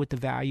knows what the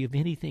value of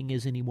anything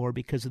is anymore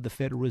because of the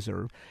Federal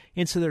Reserve.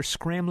 And so they're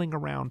scrambling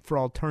around for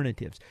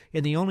alternatives.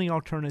 And the only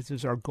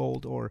alternatives are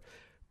gold or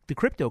the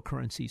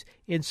cryptocurrencies.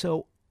 And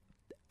so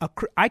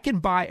I can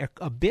buy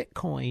a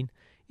Bitcoin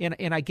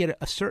and I get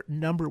a certain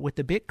number with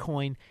the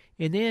Bitcoin,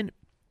 and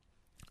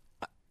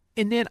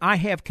then I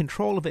have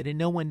control of it, and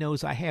no one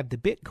knows I have the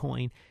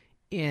Bitcoin,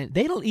 and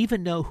they don't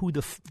even know who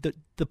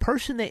the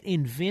person that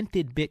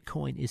invented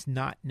Bitcoin is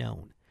not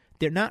known.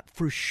 They're not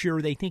for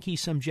sure. They think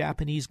he's some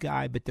Japanese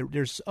guy, but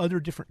there's other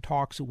different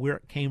talks of where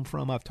it came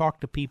from. I've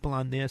talked to people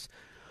on this,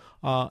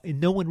 and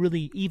no one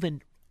really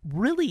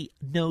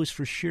knows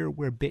for sure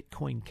where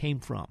Bitcoin came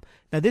from.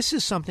 Now, this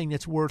is something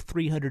that's worth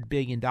 $300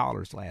 billion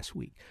last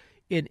week.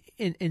 And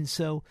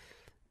so,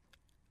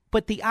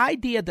 but the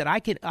idea that I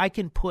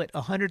can put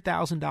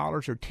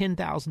 $100,000 or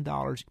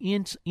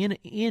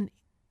 $10,000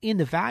 in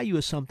the value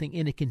of something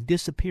and it can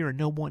disappear and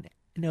no one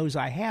knows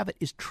I have it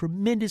is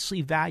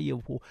tremendously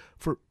valuable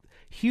for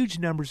huge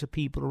numbers of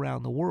people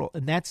around the world,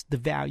 and that's the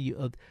value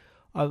of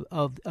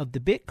the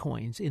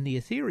Bitcoins and the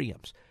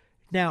Ethereums.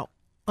 Now,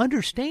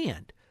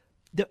 understand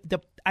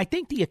I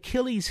think the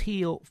Achilles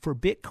heel for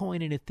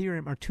Bitcoin and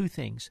Ethereum are two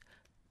things.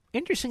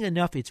 Interesting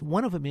enough,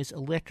 one of them is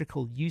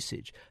electrical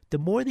usage. The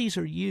more these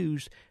are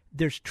used,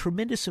 there's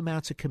tremendous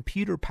amounts of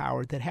computer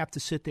power that have to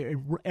sit there.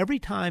 And every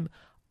time,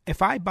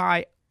 if I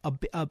buy a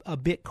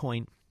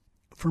Bitcoin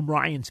from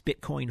Ryan's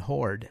Bitcoin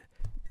Hoard,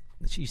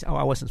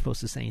 I wasn't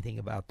supposed to say anything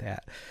about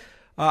that.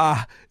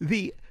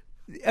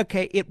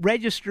 It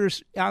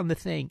registers on the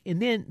thing,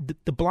 and then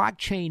the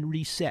blockchain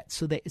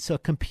resets. So a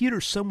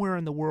computer somewhere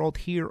in the world,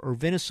 here or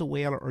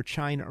Venezuela or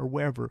China or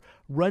wherever,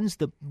 runs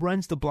the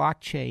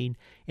blockchain,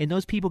 and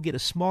those people get a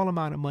small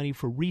amount of money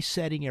for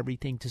resetting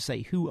everything to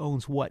say who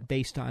owns what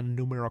based on a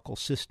numerical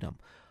system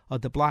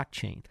of the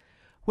blockchain.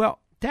 Well,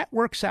 that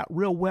works out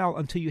real well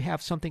until you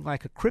have something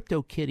like a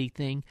CryptoKitty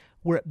thing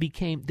where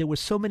there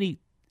was so many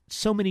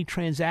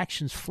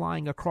transactions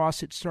flying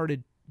across, it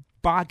started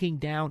bogging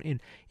down, and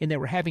they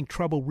were having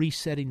trouble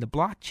resetting the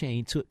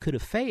blockchain, so it could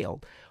have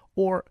failed.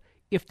 Or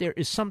if there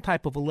is some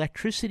type of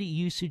electricity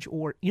usage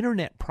or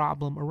internet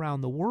problem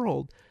around the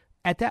world,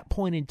 at that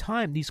point in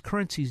time, these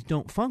currencies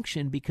don't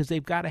function because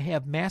they've got to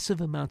have massive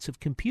amounts of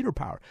computer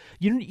power.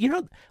 You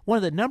know, one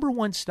of the number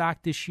one stock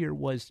this year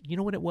was, you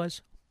know what it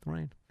was,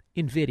 Ryan?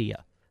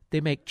 NVIDIA.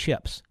 They make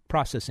chips,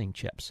 processing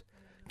chips,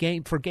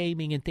 for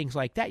gaming and things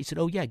like that. You said,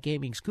 oh yeah,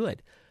 gaming's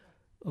good.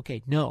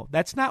 Okay, no,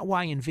 that's not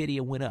why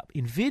NVIDIA went up.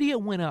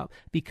 NVIDIA went up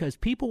because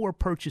people were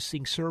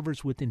purchasing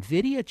servers with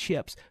NVIDIA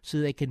chips so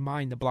they could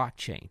mine the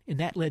blockchain. And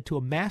that led to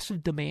a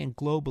massive demand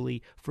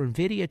globally for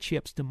NVIDIA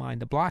chips to mine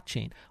the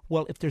blockchain.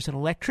 Well, if there's an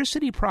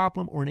electricity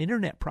problem or an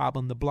internet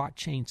problem, the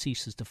blockchain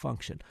ceases to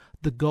function.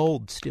 The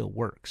gold still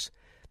works.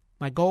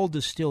 My gold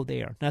is still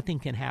there. Nothing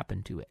can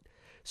happen to it.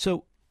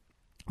 So,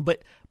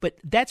 but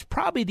that's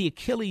probably the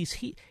Achilles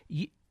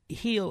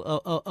heel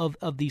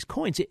of these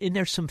coins. And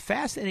there's some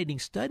fascinating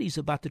studies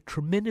about the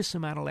tremendous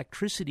amount of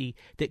electricity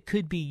that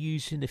could be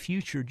used in the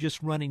future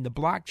just running the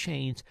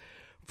blockchains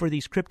for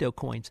these crypto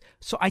coins.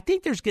 So I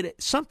think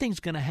something's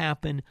going to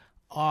happen.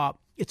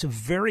 It's a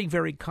very,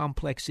 very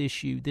complex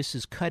issue. This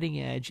is cutting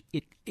edge.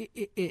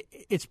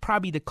 It's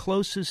probably the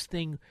closest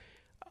thing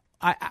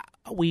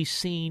we've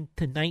seen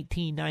to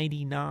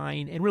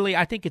 1999, and really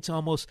I think it's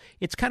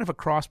kind of a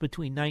cross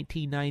between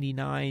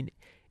 1999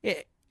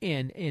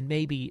 and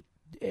maybe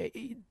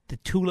the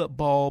tulip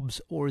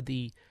bulbs or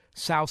the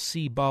South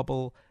Sea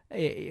bubble.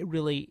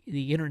 The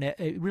internet,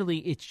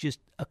 it's just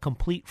a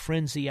complete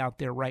frenzy out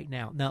there right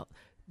now. Now,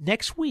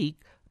 next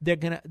week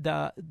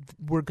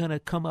we're gonna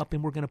come up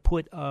and we're gonna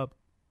put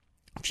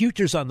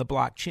futures on the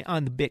blockchain,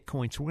 on the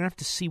Bitcoin. So we're gonna have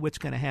to see what's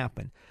gonna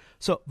happen.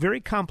 So very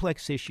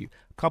complex issue.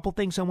 A couple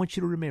things I want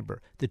you to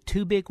remember. The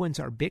two big ones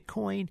are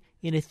Bitcoin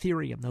and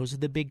Ethereum. Those are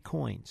the big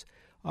coins.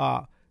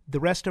 The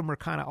rest of them are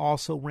kind of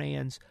also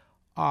RANs.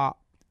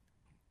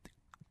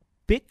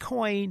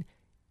 Bitcoin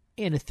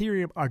and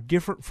Ethereum are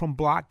different from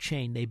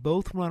blockchain. They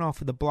both run off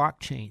of the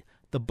blockchain.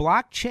 The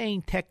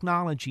blockchain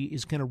technology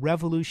is going to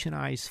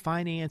revolutionize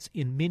finance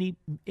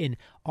in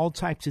all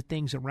types of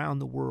things around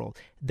the world.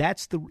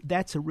 That's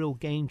a real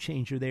game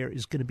changer. There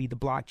is going to be the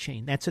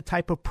blockchain. That's a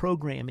type of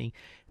programming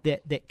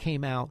that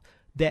came out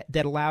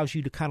that allows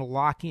you to kind of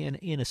lock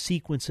in a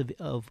sequence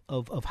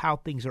of how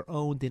things are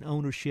owned and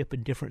ownership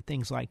and different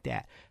things like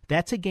that.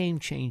 That's a game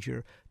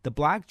changer. The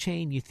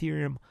blockchain,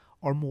 Ethereum,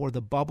 are more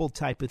the bubble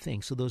type of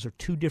thing. So those are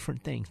two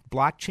different things.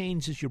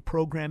 Blockchains is your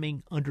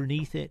programming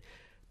underneath it.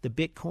 The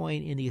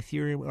Bitcoin and the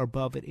Ethereum are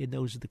above it, and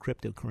those are the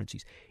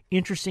cryptocurrencies.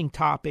 Interesting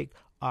topic.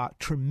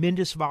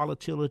 Tremendous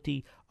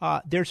volatility.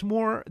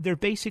 There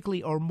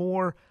basically are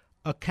more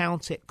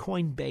accounts at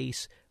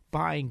Coinbase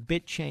buying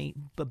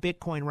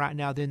Bitcoin right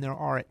now than there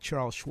are at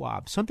Charles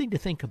Schwab. Something to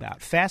think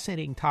about.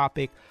 Fascinating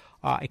topic.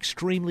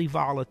 extremely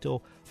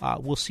volatile.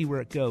 We'll see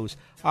where it goes.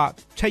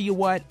 Tell you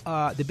what,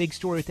 the big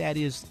story with that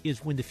is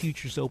when the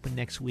futures open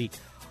next week.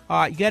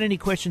 You got any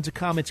questions or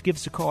comments, give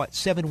us a call at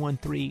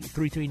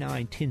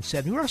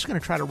 713-339-1070. We're also going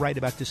to try to write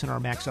about this in our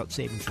Max Out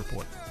Savings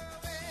Report.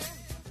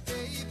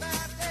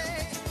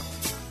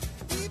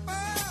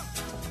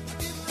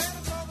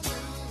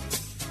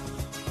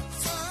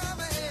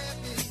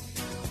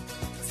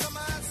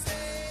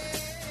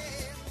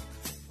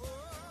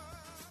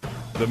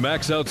 The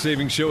Max Out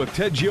Savings Show with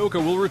Ted Gioka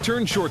will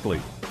return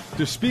shortly.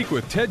 To speak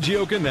with Ted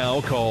Gioka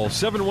now, call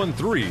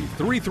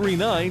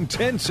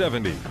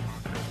 713-339-1070.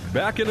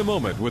 Back in a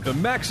moment with the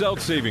Max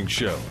Out Savings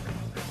Show.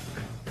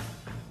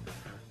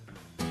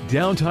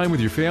 Downtime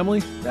with your family?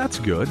 That's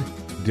good.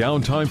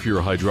 Downtime for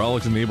your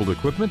hydraulics-enabled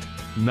equipment?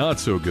 Not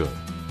so good.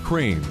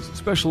 Cranes,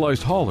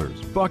 specialized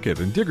haulers, bucket,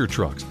 and digger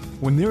trucks.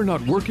 When they're not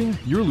working,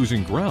 you're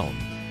losing ground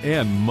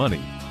and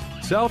money.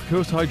 South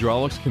Coast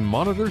Hydraulics can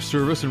monitor,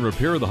 service, and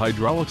repair the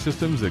hydraulic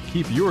systems that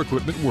keep your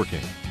equipment working.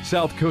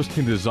 South Coast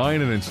can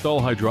design and install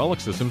hydraulic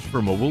systems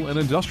for mobile and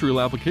industrial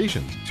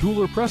applications,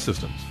 tool or press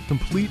systems,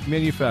 complete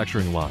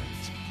manufacturing lines.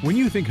 When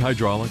you think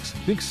hydraulics,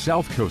 think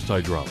South Coast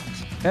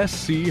Hydraulics.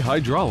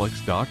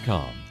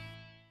 SCHydraulics.com.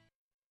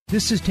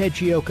 This is Ted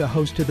Gioka,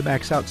 host of the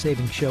Max Out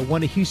Savings Show,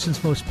 one of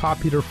Houston's most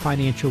popular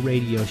financial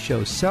radio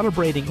shows,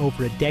 celebrating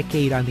over a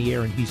decade on the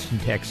air in Houston,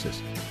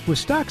 Texas. With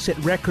stocks at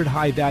record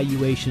high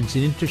valuations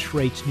and interest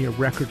rates near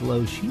record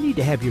lows, you need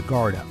to have your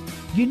guard up.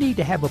 You need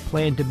to have a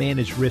plan to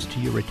manage risk to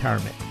your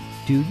retirement.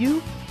 Do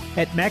you?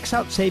 At Max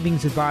Out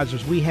Savings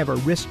Advisors, we have a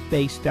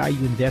risk-based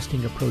value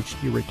investing approach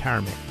to your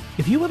retirement.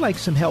 If you would like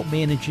some help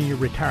managing your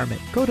retirement,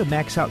 go to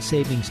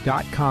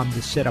maxoutsavings.com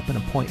to set up an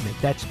appointment.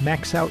 That's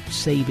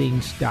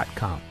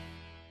maxoutsavings.com.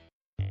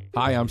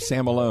 Hi, I'm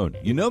Sam Malone.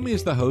 You know me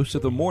as the host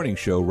of the morning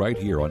show right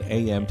here on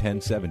AM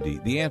 1070,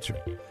 The Answer.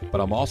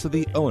 But I'm also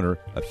the owner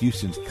of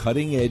Houston's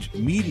cutting-edge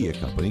media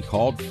company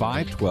called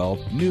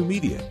 512 New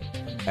Media.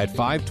 At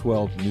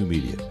 512 New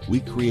Media,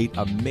 we create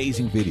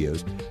amazing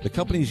videos the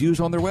companies use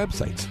on their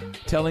websites,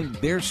 telling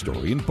their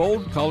story in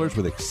bold colors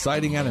with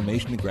exciting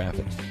animation and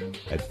graphics.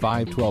 At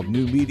 512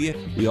 New Media,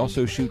 we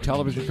also shoot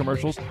television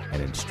commercials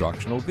and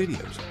instructional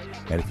videos.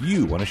 And if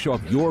you want to show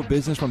off your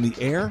business from the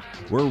air,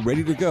 we're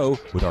ready to go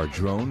with our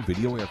drone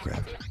video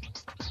aircraft.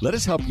 Let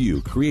us help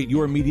you create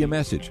your media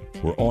message.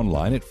 We're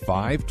online at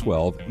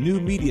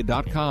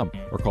 512newmedia.com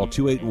or call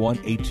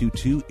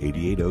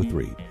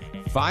 281-822-8803.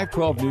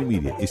 512 New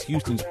Media is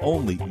Houston's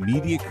only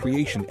media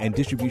creation and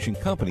distribution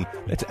company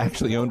that's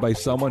actually owned by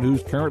someone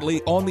who's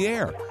currently on the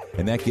air.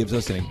 And that gives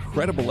us an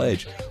incredible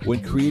edge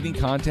when creating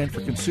content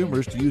for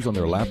consumers to use on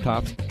their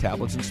laptops,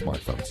 tablets, and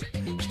smartphones.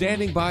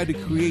 Standing by to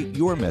create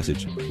your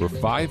message, we're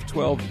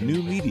 512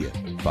 New Media,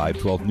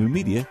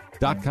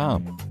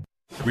 512newmedia.com.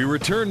 We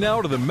return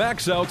now to the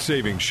Max Out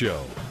Savings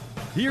Show.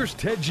 Here's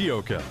Ted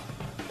Gioka.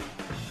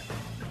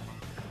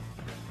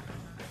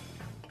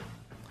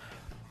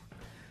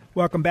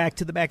 Welcome back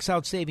to the Max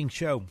Out Savings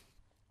Show.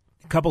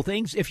 A couple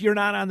things. If you're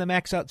not on the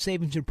Max Out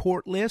Savings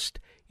Report list,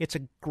 it's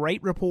a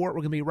great report.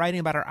 We're going to be writing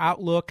about our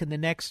outlook in the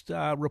next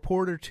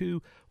report or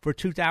two for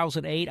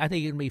 2008. I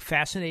think it's going to be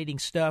fascinating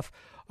stuff.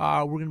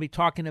 We're going to be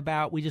talking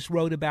about, we just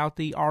wrote about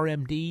the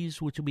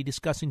RMDs, which we'll be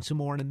discussing some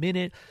more in a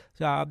minute.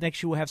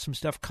 Next year we'll have some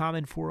stuff,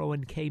 common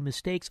 401k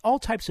mistakes, all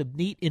types of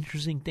neat,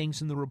 interesting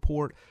things in the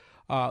report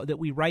that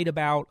we write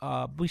about.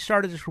 We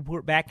started this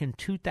report back in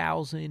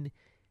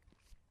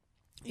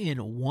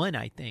 2001,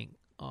 I think.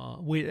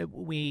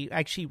 We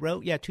actually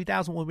wrote,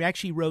 2001, we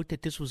actually wrote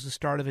that this was the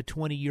start of a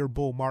 20-year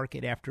bull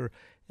market after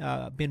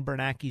Ben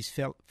Bernanke's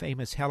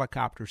famous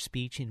helicopter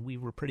speech, and we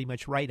were pretty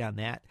much right on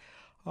that.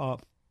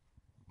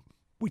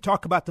 We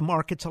talk about the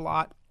markets a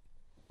lot,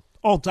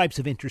 all types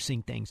of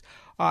interesting things.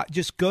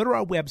 Just go to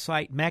our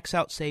website,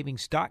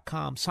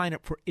 maxoutsavings.com, sign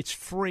up for it's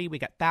free. We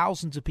got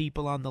thousands of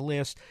people on the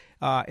list.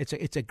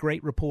 It's a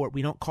great report.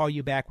 We don't call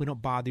you back. We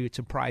don't bother you. It's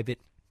a private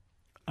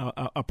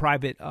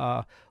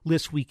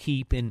list we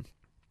keep. And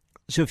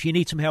so if you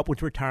need some help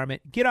with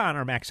retirement, get on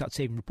our Max Out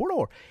Savings Report.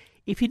 Or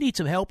if you need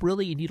some help,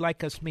 really, and you'd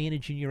like us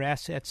managing your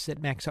assets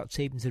at Max Out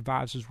Savings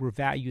Advisors, we're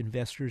value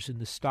investors in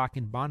the stock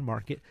and bond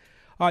market.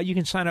 You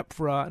can sign up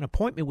for an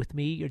appointment with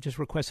me or just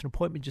request an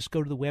appointment. Just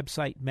go to the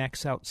website,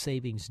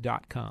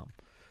 maxoutsavings.com.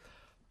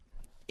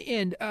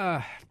 And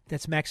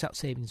that's Max Out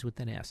Savings with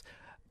an S.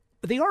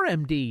 The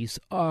RMDs,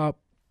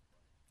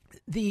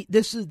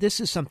 this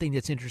is something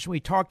that's interesting. We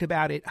talked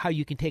about it, how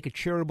you can take a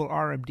charitable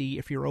RMD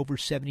if you're over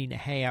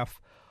 70.5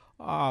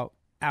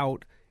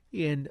 out.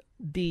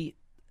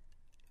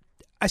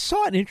 I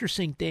saw an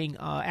interesting thing.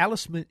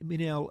 Alice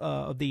Minnell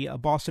of the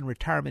Boston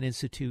Retirement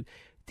Institute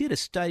did a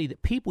study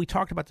that people, we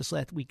talked about this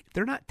last week,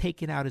 they're not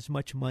taking out as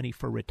much money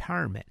for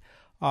retirement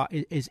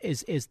as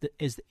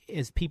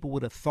people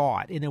would have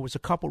thought. And there was a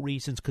couple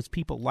reasons, because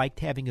people liked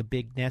having a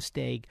big nest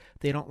egg.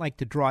 They don't like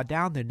to draw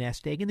down their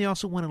nest egg, and they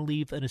also want to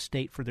leave an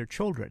estate for their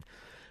children.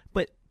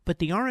 But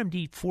the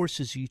RMD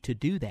forces you to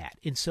do that.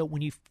 And so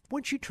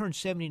once you turn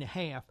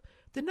 70.5,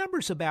 the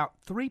number's about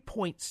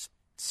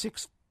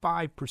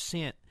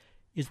 3.65%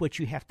 is what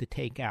you have to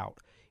take out.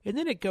 and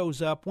then it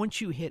goes up.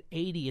 Once you hit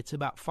 80, it's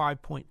about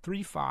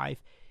 5.35,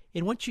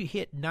 and once you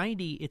hit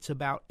 90, it's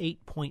about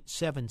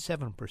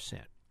 8.77%.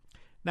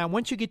 Now,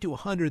 once you get to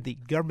 100, the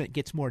government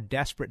gets more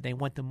desperate. They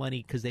want the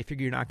money because they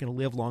figure you're not going to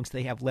live long, so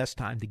they have less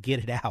time to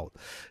get it out.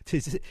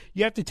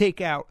 You have to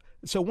take out.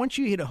 So once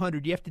you hit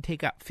 100, you have to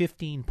take out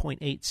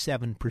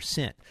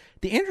 15.87%.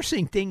 The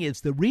interesting thing is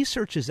the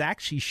research has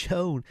actually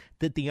shown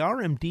that the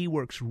RMD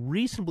works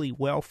reasonably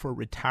well for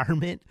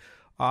retirement.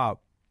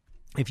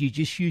 If you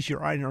just use your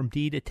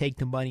RMD to take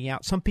the money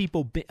out, some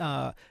people,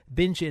 Mr.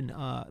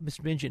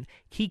 Bingen,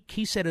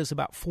 he said it was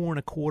about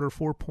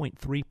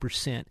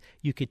 4.3%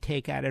 you could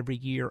take out every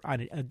year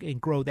and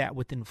grow that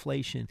with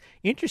inflation.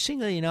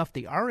 Interestingly enough,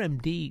 the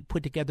RMD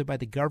put together by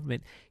the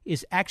government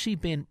is actually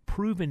been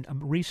proven.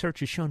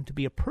 Research has shown to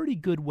be a pretty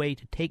good way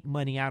to take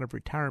money out of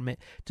retirement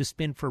to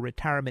spend for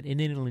retirement, and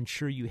then it'll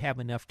ensure you have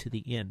enough to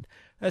the end.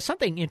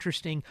 Something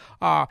interesting.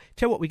 Tell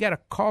you what, we got a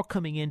call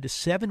coming in to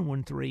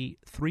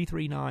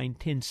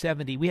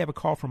 713-339-1070. We have a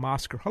call from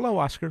Oscar. Hello,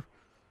 Oscar.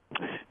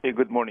 Hey,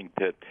 good morning,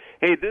 Ted.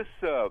 Hey, this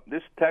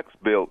tax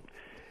bill,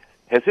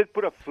 has it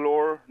put a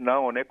floor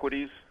now on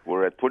equities?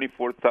 We're at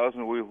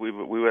 24,000.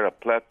 We're at a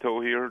plateau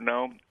here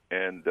now,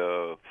 and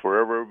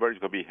forever everybody's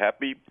going to be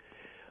happy.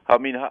 I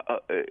mean,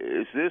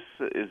 is this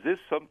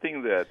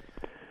something that,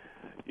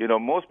 you know,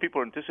 most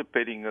people are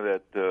anticipating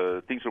that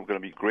things are going to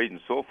be great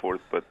and so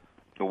forth, but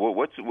are we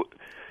going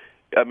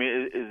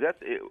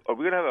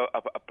to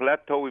have a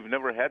plateau we've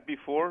never had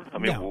before? I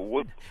mean,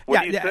 no.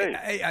 What do you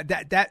say?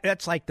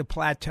 That's like the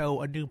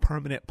plateau, a new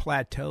permanent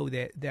plateau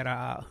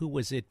that who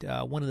was it?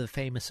 One of the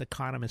famous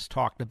economists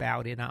talked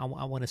about in I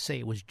want to say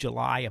it was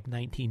July of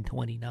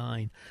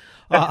 1929.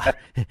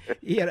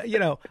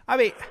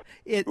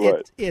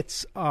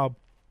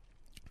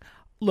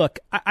 Look,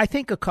 I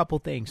think a couple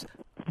things.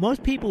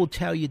 Most people will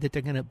tell you that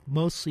they're going to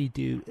mostly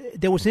do.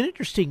 There was an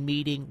interesting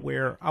meeting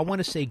where I want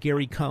to say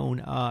Gary Cohn,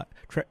 the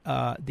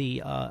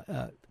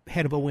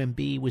head of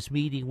OMB, was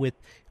meeting with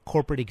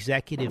corporate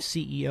executives,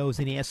 CEOs,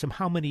 and he asked them,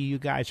 how many of you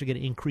guys are going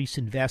to increase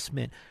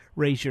investment?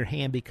 Raise your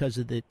hand because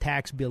of the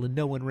tax bill, and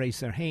no one raised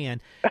their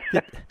hand.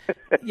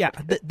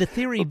 The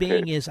theory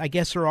being is I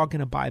guess they're all going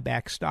to buy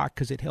back stock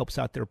because it helps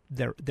out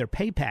their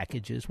pay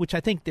packages, which I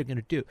think they're going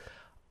to do.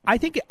 I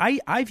think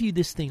I view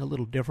this thing a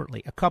little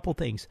differently. A couple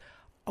things.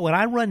 When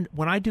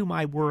I do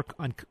my work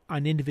on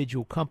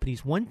individual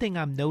companies, one thing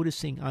I'm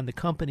noticing on the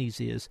companies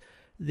is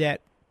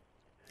that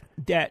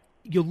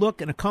you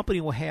look and a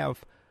company will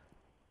have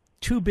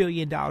 $2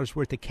 billion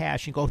worth of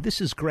cash and go,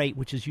 this is great,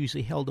 which is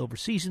usually held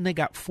overseas, and they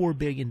got $4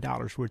 billion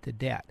worth of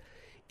debt.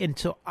 And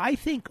so I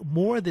think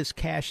more of this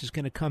cash is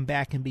going to come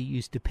back and be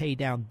used to pay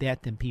down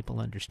debt than people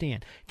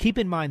understand. Keep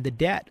in mind the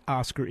debt,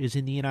 Oscar, is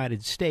in the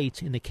United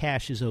States and the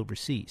cash is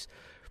overseas.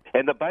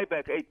 And the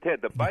buyback, hey,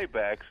 Ted, the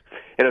buybacks,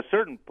 at a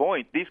certain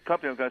point, these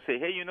companies are going to say,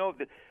 hey, you know,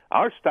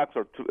 our stocks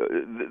are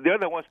they're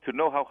the ones to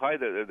know how high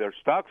their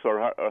stocks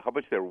are, or how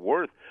much they're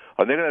worth.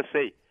 Or they're going to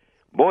say,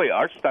 boy,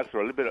 our stocks are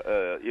a little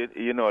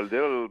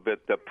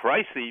bit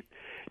pricey.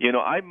 You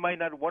know, I might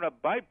not want to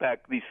buy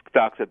back these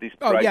stocks at these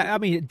prices. Oh, yeah. I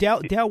mean,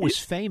 Dell was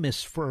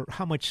famous for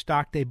how much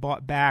stock they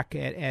bought back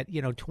at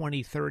 $20,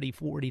 $30,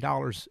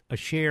 $40 a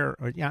share.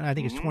 Or I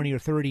think it's 20 or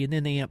 30, and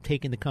then they ended up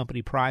taking the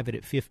company private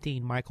at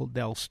 15. Michael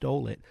Dell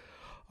stole it.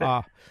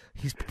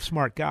 He's a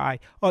smart guy.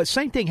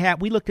 Same thing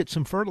happened. We looked at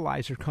some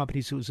fertilizer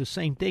companies. It was the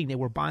same thing. They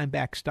were buying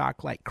back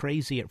stock like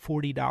crazy at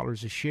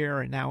 $40 a share,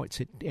 and now it's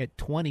at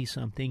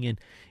 20-something.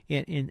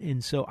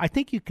 And so I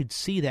think you could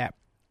see that.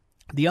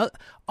 The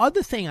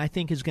other thing I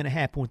think is going to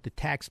happen with the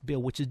tax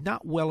bill, which is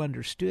not well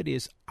understood,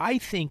 is I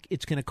think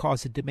it's going to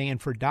cause a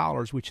demand for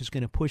dollars, which is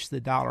going to push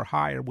the dollar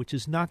higher, which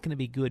is not going to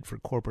be good for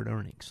corporate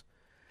earnings.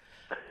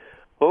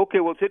 Okay,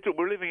 well,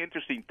 we're living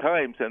interesting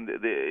times, and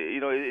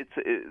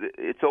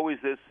it's always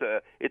this.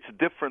 It's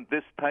different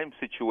this time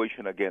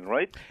situation again,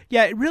 right?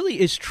 Yeah, it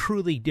really is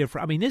truly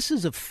different. I mean, this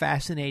is a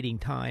fascinating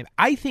time.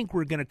 I think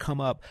we're going to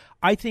come up.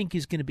 I think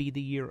is going to be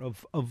the year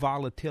of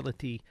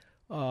volatility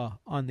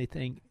on the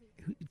thing.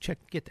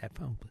 Get that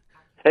phone.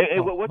 Hey,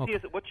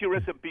 what's your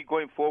S&P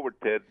going forward,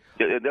 Ted?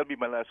 That'll be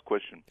my last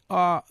question.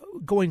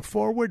 Going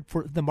forward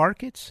for the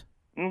markets?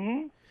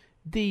 Mm-hmm.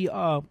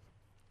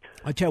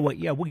 I'll tell you what.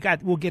 Yeah,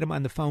 we'll get him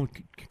on the phone.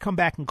 Come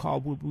back and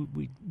call.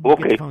 We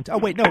okay. Get the phone. Oh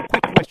wait, no.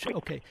 Quick question.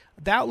 Okay,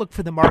 the outlook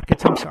for the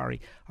markets. I'm sorry,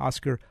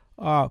 Oscar.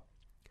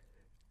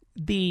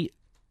 The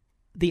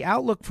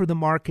outlook for the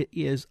market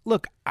is.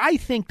 Look, I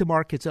think the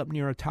market's up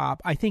near a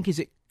top. I think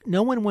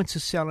no one wants to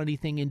sell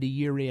anything into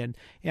year end,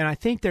 and I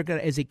think they're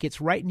gonna. As it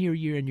gets right near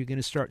year end, you're going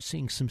to start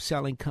seeing some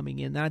selling coming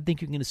in. And I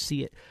think you're going to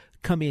see it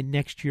come in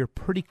next year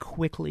pretty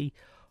quickly.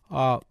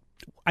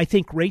 I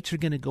think rates are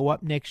going to go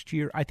up next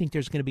year. I think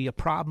there's going to be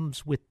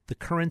problems with the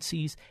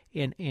currencies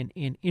and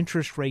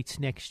interest rates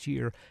next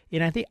year.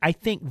 And I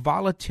think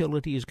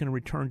volatility is going to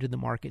return to the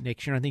market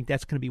next year. And I think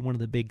that's going to be one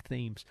of the big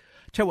themes.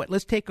 Tell you what,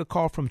 let's take a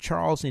call from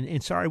Charles.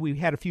 And sorry, we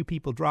had a few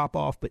people drop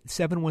off, but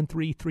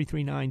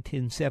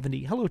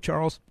 713-339-1070. Hello,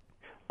 Charles.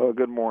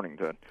 Good morning,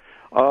 Ted.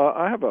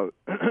 I have a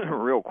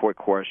real quick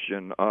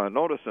question.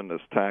 Notice in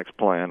this tax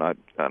plan,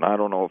 and I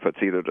don't know if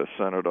it's either the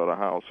Senate or the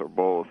House or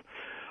both,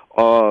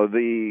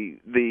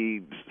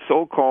 the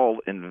so-called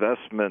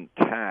investment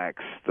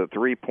tax, the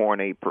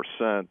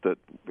 3.8% that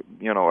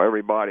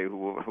everybody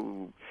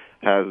who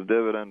has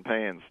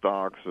dividend-paying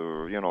stocks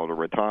or the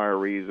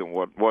retirees and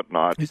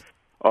whatnot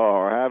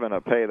are having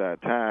to pay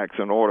that tax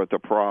in order to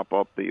prop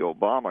up the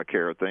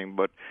Obamacare thing.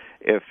 But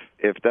if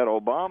that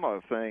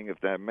Obama thing,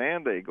 if that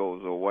mandate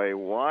goes away,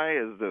 why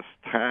is this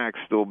tax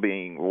still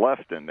being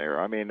left in there?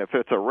 I mean, if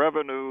it's a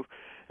revenue,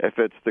 if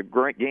it's to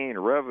gain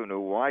revenue,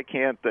 why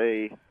can't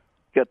they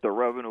get the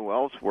revenue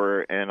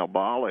elsewhere and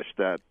abolish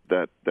that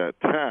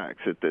tax?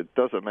 It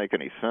doesn't make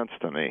any sense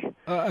to me.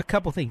 A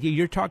couple things.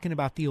 You're talking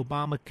about the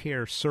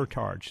Obamacare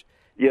surcharge.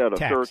 Yeah, the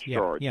tax.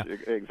 surcharge. Yeah.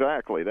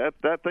 Exactly.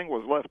 That thing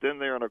was left in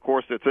there, and of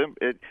course, for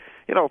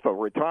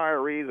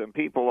retirees and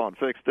people on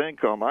fixed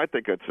income, I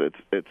think it's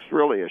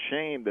really a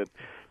shame that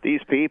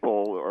these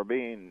people are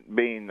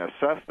being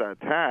assessed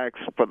that tax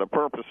for the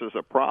purposes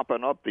of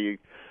propping up these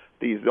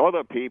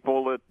other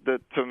people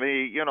that to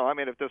me,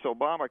 if this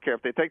Obamacare,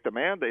 if they take the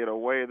mandate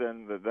away,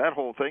 then that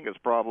whole thing is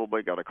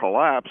probably going to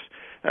collapse.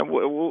 And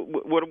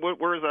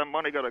where is that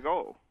money going to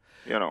go?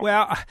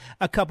 Well,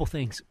 a couple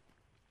things.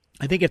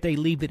 I think if they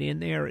leave it in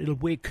there,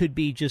 it could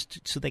be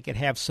just so they could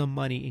have some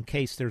money in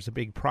case there's a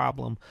big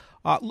problem.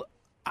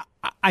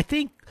 I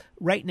think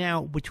right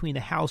now between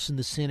the House and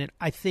the Senate,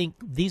 I think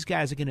these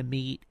guys are going to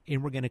meet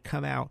and we're going to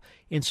come out.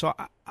 And so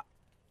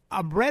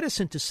I'm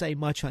reticent to say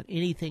much on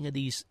anything of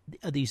these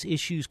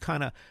issues,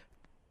 kind of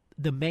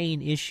the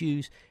main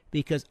issues,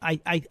 because I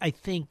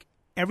think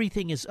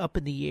everything is up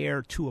in the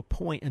air to a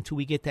point until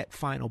we get that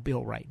final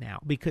bill right now.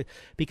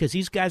 Because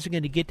these guys are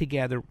going to get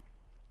together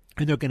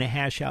and they're going to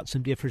hash out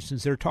some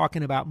differences. They're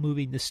talking about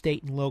moving the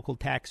state and local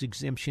tax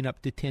exemption up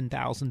to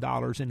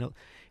 $10,000,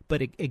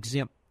 but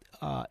exempt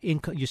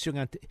income. You're still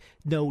going to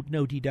no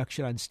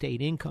deduction on state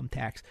income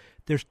tax.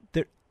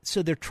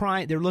 So they're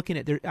looking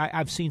at.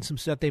 I've seen some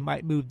stuff. They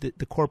might move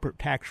the corporate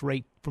tax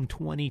rate from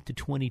 20 to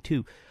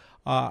 22.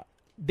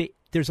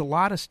 There's a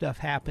lot of stuff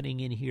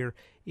happening in here,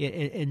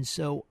 and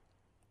so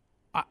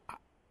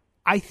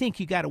I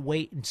think you got to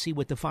wait and see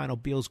what the final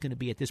bill is going to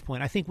be at this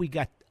point. I think we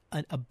got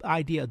an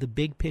idea of the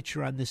big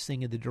picture on this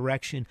thing, of the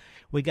direction.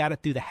 We got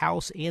it through the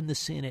House and the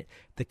Senate,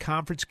 the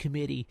conference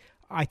committee.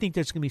 I think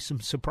there's going to be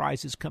some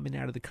surprises coming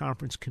out of the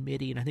conference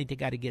committee, and I think they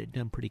got to get it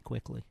done pretty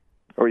quickly.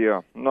 Oh, yeah.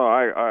 No,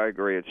 I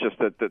agree. It's just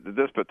that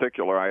this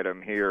particular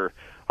item here,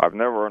 I've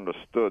never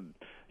understood.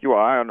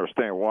 I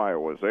understand why it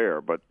was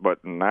there, but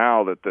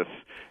now that this,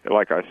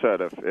 like I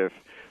said, if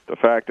the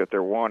fact that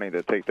they're wanting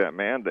to take that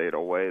mandate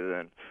away,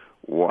 then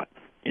what?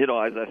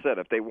 As I said,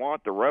 if they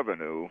want the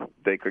revenue,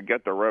 they could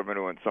get the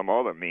revenue in some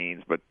other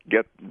means, but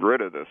get rid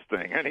of this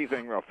thing.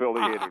 Anything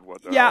affiliated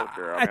with the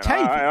healthcare.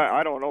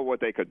 I don't know what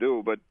they could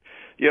do, but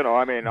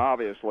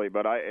obviously,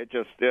 but I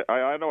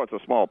know it's a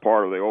small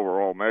part of the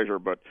overall measure,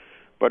 but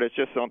it's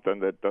just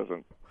something that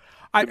doesn't.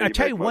 I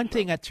tell you one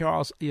thing,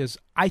 Charles, is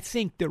I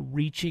think they're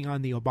reaching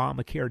on the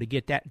Obamacare to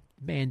get that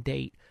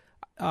mandate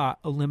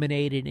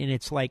eliminated, and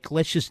it's like,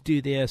 let's just do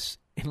this,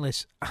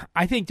 and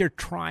I think they're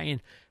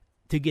trying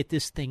to get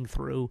this thing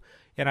through,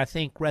 and I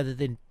think rather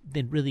than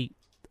really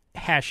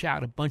hash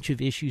out a bunch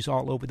of issues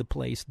all over the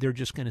place, they're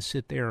just going to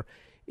sit there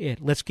and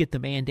let's get the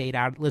mandate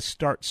out, let's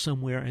start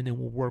somewhere, and then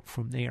we'll work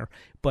from there.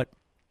 But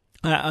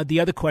the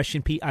other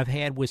question, Pete, I've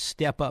had was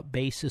step-up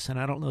basis, and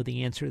I don't know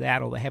the answer to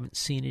that, although I haven't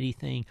seen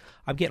anything.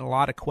 I'm getting a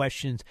lot of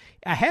questions.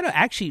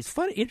 It's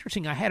funny,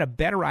 interesting, I had a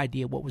better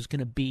idea what was going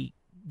to be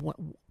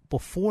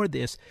before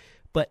this,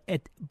 but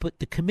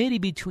the committee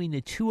between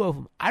the two of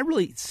them, I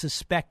really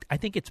suspect, I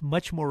think it's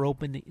much more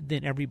open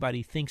than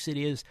everybody thinks it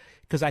is,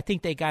 because I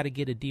think they got to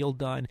get a deal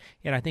done,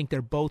 and I think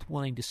they're both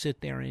willing to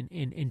sit there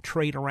and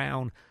trade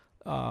around,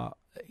 a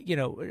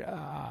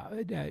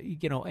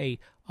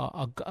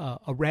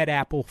red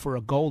apple for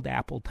a gold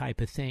apple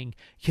type of thing,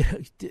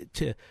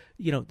 to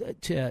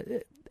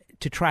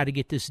try to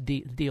get this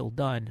deal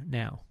done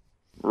now.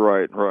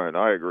 Right.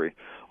 I agree.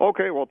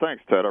 Okay, well,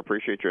 thanks, Ted. I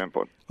appreciate your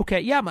input. Okay,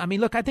 yeah, I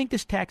mean, look, I think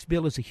this tax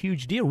bill is a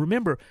huge deal.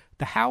 Remember,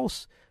 the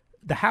House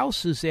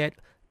is at,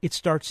 it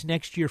starts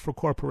next year for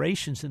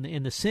corporations,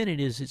 and the Senate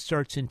it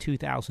starts in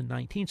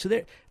 2019. So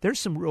there's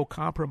some real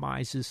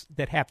compromises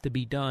that have to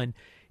be done.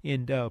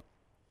 And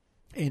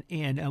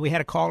we had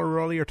a caller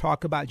earlier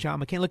talk about John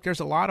McCain. Look, there's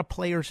a lot of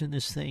players in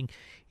this thing,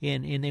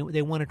 and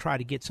they want to try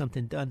to get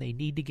something done. They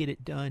need to get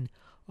it done.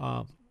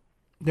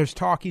 There's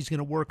talk he's going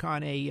to work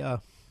on a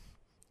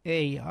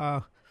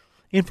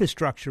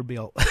infrastructure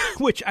bill,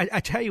 which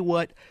I tell you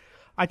what,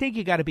 I think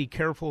you got to be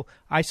careful.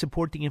 I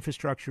support the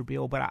infrastructure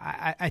bill, but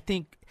I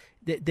think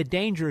the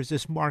danger is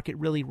this market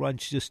really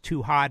runs just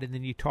too hot, and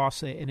then you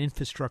toss an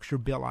infrastructure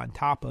bill on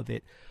top of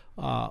it.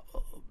 A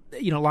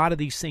lot of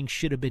these things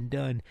should have been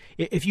done.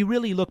 If you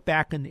really look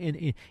back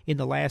in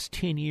the last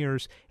 10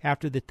 years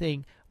after the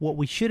thing, what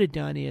we should have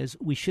done is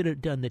we should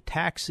have done the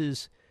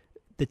taxes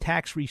the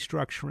tax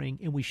restructuring,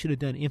 and we should have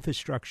done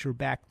infrastructure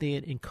back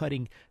then in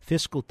cutting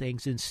fiscal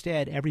things.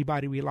 Instead,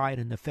 everybody relied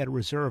on the Federal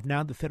Reserve.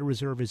 Now the Federal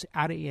Reserve is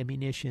out of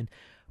ammunition.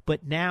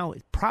 But now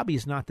it probably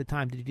is not the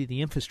time to do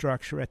the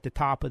infrastructure at the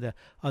top of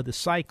the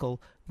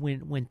cycle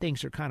when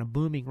things are kind of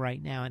booming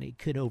right now, and it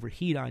could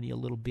overheat on you a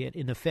little bit.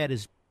 And the Fed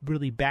is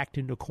really backed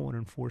into a corner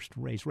and forced to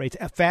raise rates.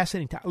 A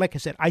fascinating time. Like I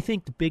said, I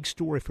think the big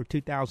story for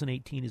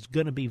 2018 is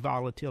going to be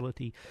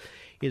volatility.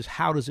 Is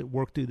how does it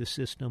work through the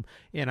system?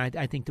 And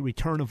I think the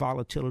return of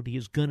volatility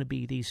is going to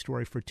be the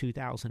story for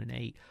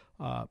 2008.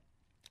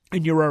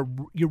 And you're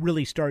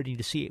really starting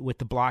to see it with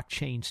the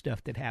blockchain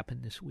stuff that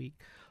happened this week.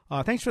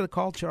 Thanks for the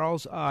call,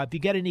 Charles. If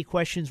you got any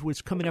questions,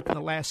 what's coming up in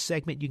the last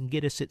segment, you can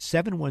get us at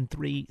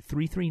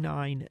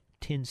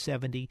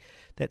 713-339-1070.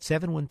 That's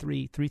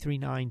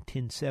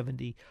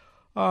 713-339-1070.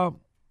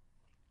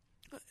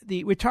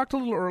 We talked a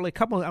little early.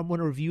 I want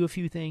to review a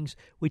few things.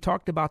 We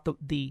talked about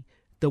the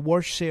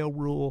wash sale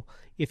rule.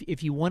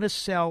 If you want to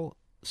sell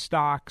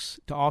stocks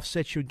to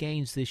offset your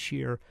gains this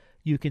year,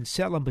 you can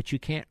sell them, but you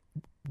can't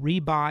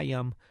rebuy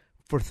them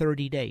for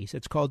 30 days.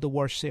 It's called the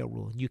wash sale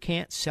rule. You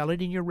can't sell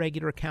it in your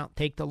regular account,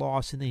 take the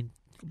loss, and then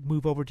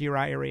move over to your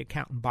IRA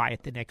account and buy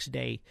it the next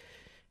day.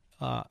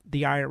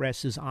 The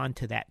IRS is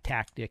onto that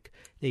tactic.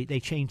 They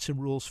changed some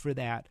rules for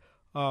that.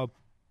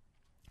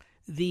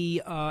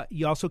 You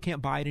also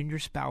can't buy it in your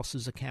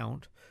spouse's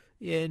account.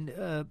 And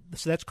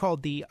so that's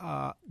called the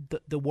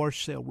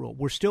wash sale rule.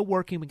 We're still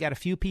working. We got a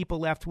few people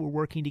left who are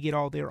working to get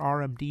all their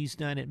RMDs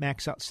done at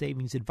Max Out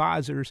Savings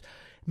Advisors.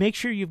 Make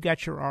sure you've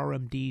got your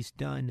RMDs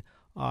done.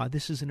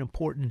 This is an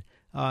important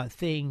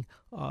thing.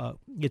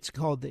 It's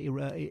called the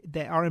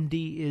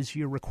RMD is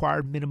your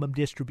required minimum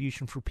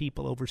distribution for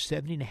people over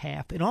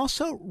 70.5. And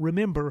also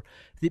remember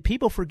that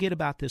people forget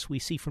about this. We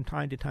see from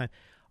time to time.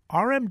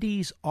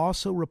 RMDs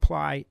also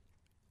apply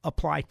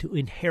to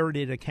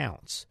inherited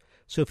accounts.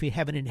 So if you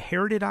have an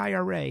inherited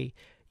IRA,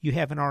 you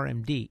have an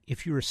RMD.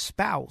 If you're a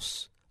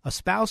spouse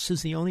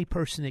is the only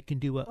person that can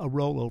do a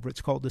rollover.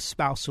 It's called the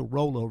spousal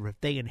rollover if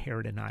they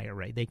inherit an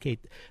IRA. They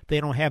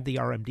don't have the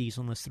RMDs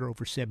unless they're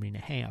over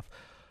 70.5.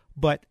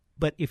 But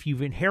if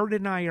you've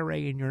inherited an IRA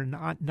and you're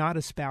not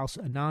a spouse,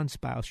 a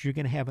non-spouse, you're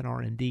going to have an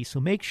RMD. So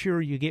make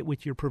sure you get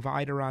with your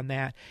provider on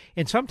that.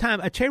 And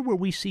sometimes, I tell you where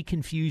we see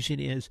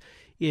confusion is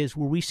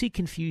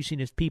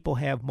people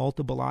have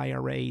multiple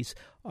IRAs,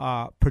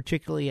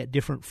 particularly at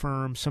different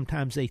firms.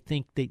 Sometimes they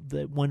think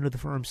that one of the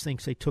firms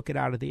thinks they took it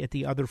out at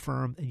the other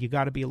firm, and you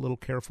got to be a little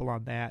careful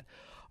on that.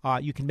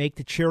 You can make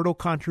the charitable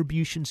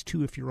contributions,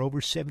 too, if you're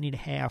over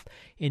 70.5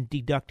 and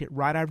deduct it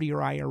right out of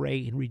your IRA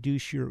and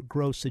reduce your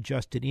gross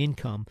adjusted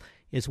income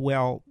as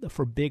well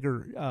for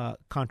bigger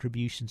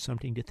contributions,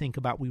 something to think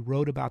about. We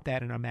wrote about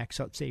that in our Max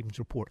Out Savings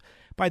Report.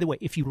 By the way,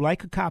 if you'd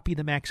like a copy of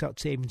the Max Out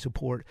Savings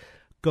Report,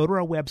 go to our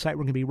website.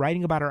 We're going to be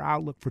writing about our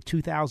outlook for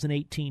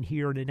 2018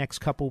 here in the next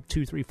couple,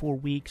 2, 3, 4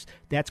 weeks.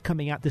 That's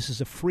coming out. This is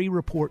a free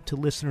report to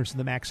listeners of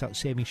the Max Out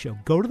Savings Show.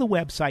 Go to the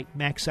website,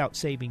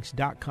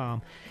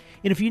 maxoutsavings.com.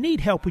 And if you need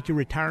help with your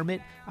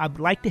retirement, I'd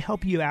like to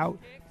help you out.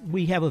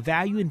 We have a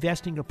value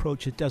investing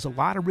approach that does a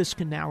lot of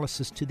risk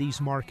analysis to these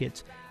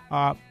markets.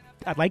 I'd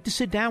like to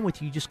sit down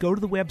with you. Just go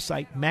to the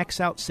website,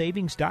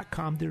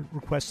 maxoutsavings.com, to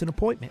request an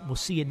appointment. We'll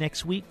see you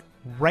next week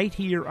right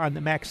here on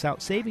the Max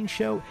Out Savings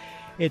Show.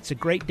 It's a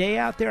great day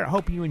out there. I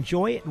hope you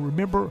enjoy it. And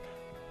remember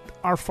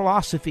our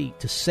philosophy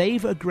to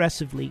save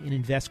aggressively and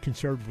invest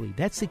conservatively.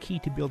 That's the key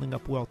to building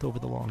up wealth over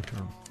the long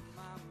term.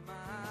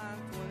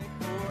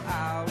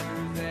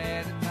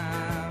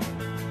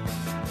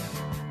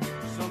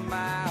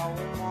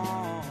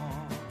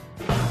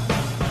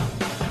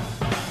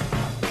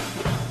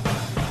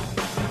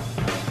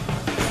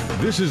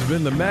 This has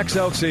been the Max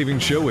Out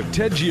Savings Show with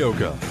Ted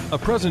Gioka, a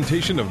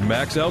presentation of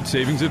Max Out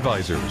Savings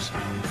Advisors.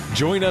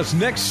 Join us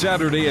next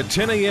Saturday at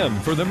 10 a.m.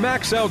 for the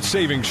Max Out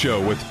Savings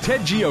Show with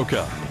Ted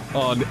Gioka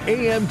on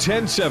AM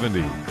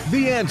 1070.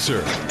 The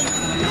Answer.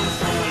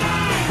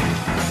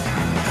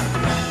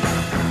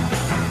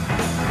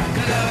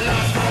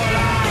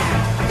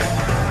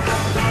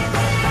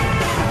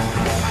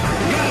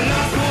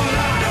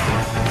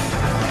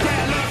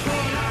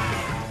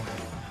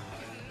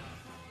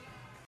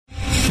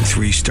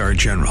 Three-star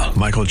General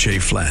Michael J.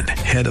 Flynn,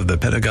 head of the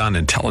Pentagon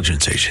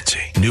Intelligence Agency,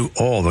 knew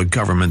all the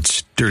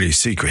government's dirty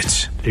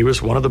secrets. He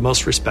was one of the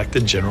most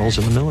respected generals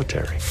in the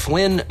military.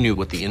 Flynn knew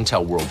what the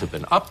intel world had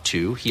been up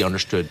to. He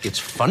understood its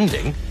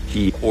funding.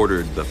 He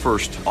ordered the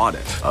first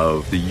audit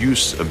of the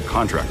use of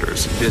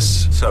contractors.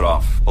 This set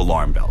off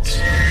alarm bells.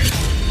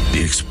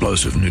 The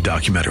explosive new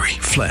documentary,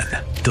 Flynn,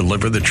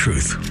 Deliver the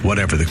Truth,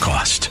 Whatever the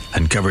Cost,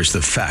 uncovers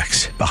the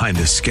facts behind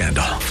this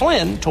scandal.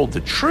 Flynn told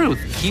the truth.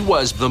 He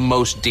was the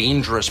most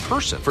dangerous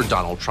person for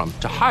Donald Trump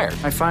to hire.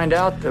 I find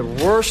out the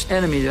worst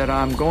enemy that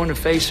I'm going to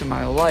face in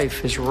my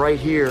life is right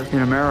here in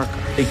America.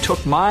 They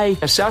took my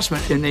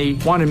assessment and they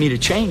wanted me to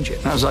change it.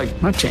 And I was like,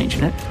 I'm not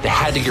changing it. They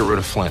had to get rid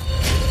of Flynn.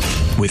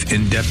 With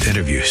in-depth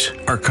interviews,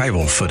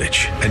 archival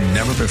footage, and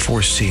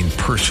never-before-seen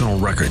personal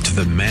records of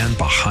the man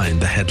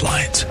behind the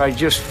headlines. I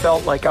just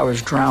felt like I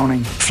was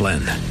drowning. Flynn,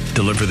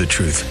 Deliver the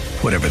truth,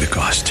 whatever the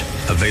cost.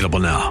 Available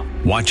now.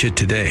 Watch it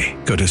today.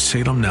 Go to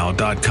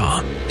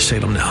salemnow.com.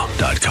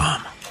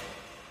 salemnow.com.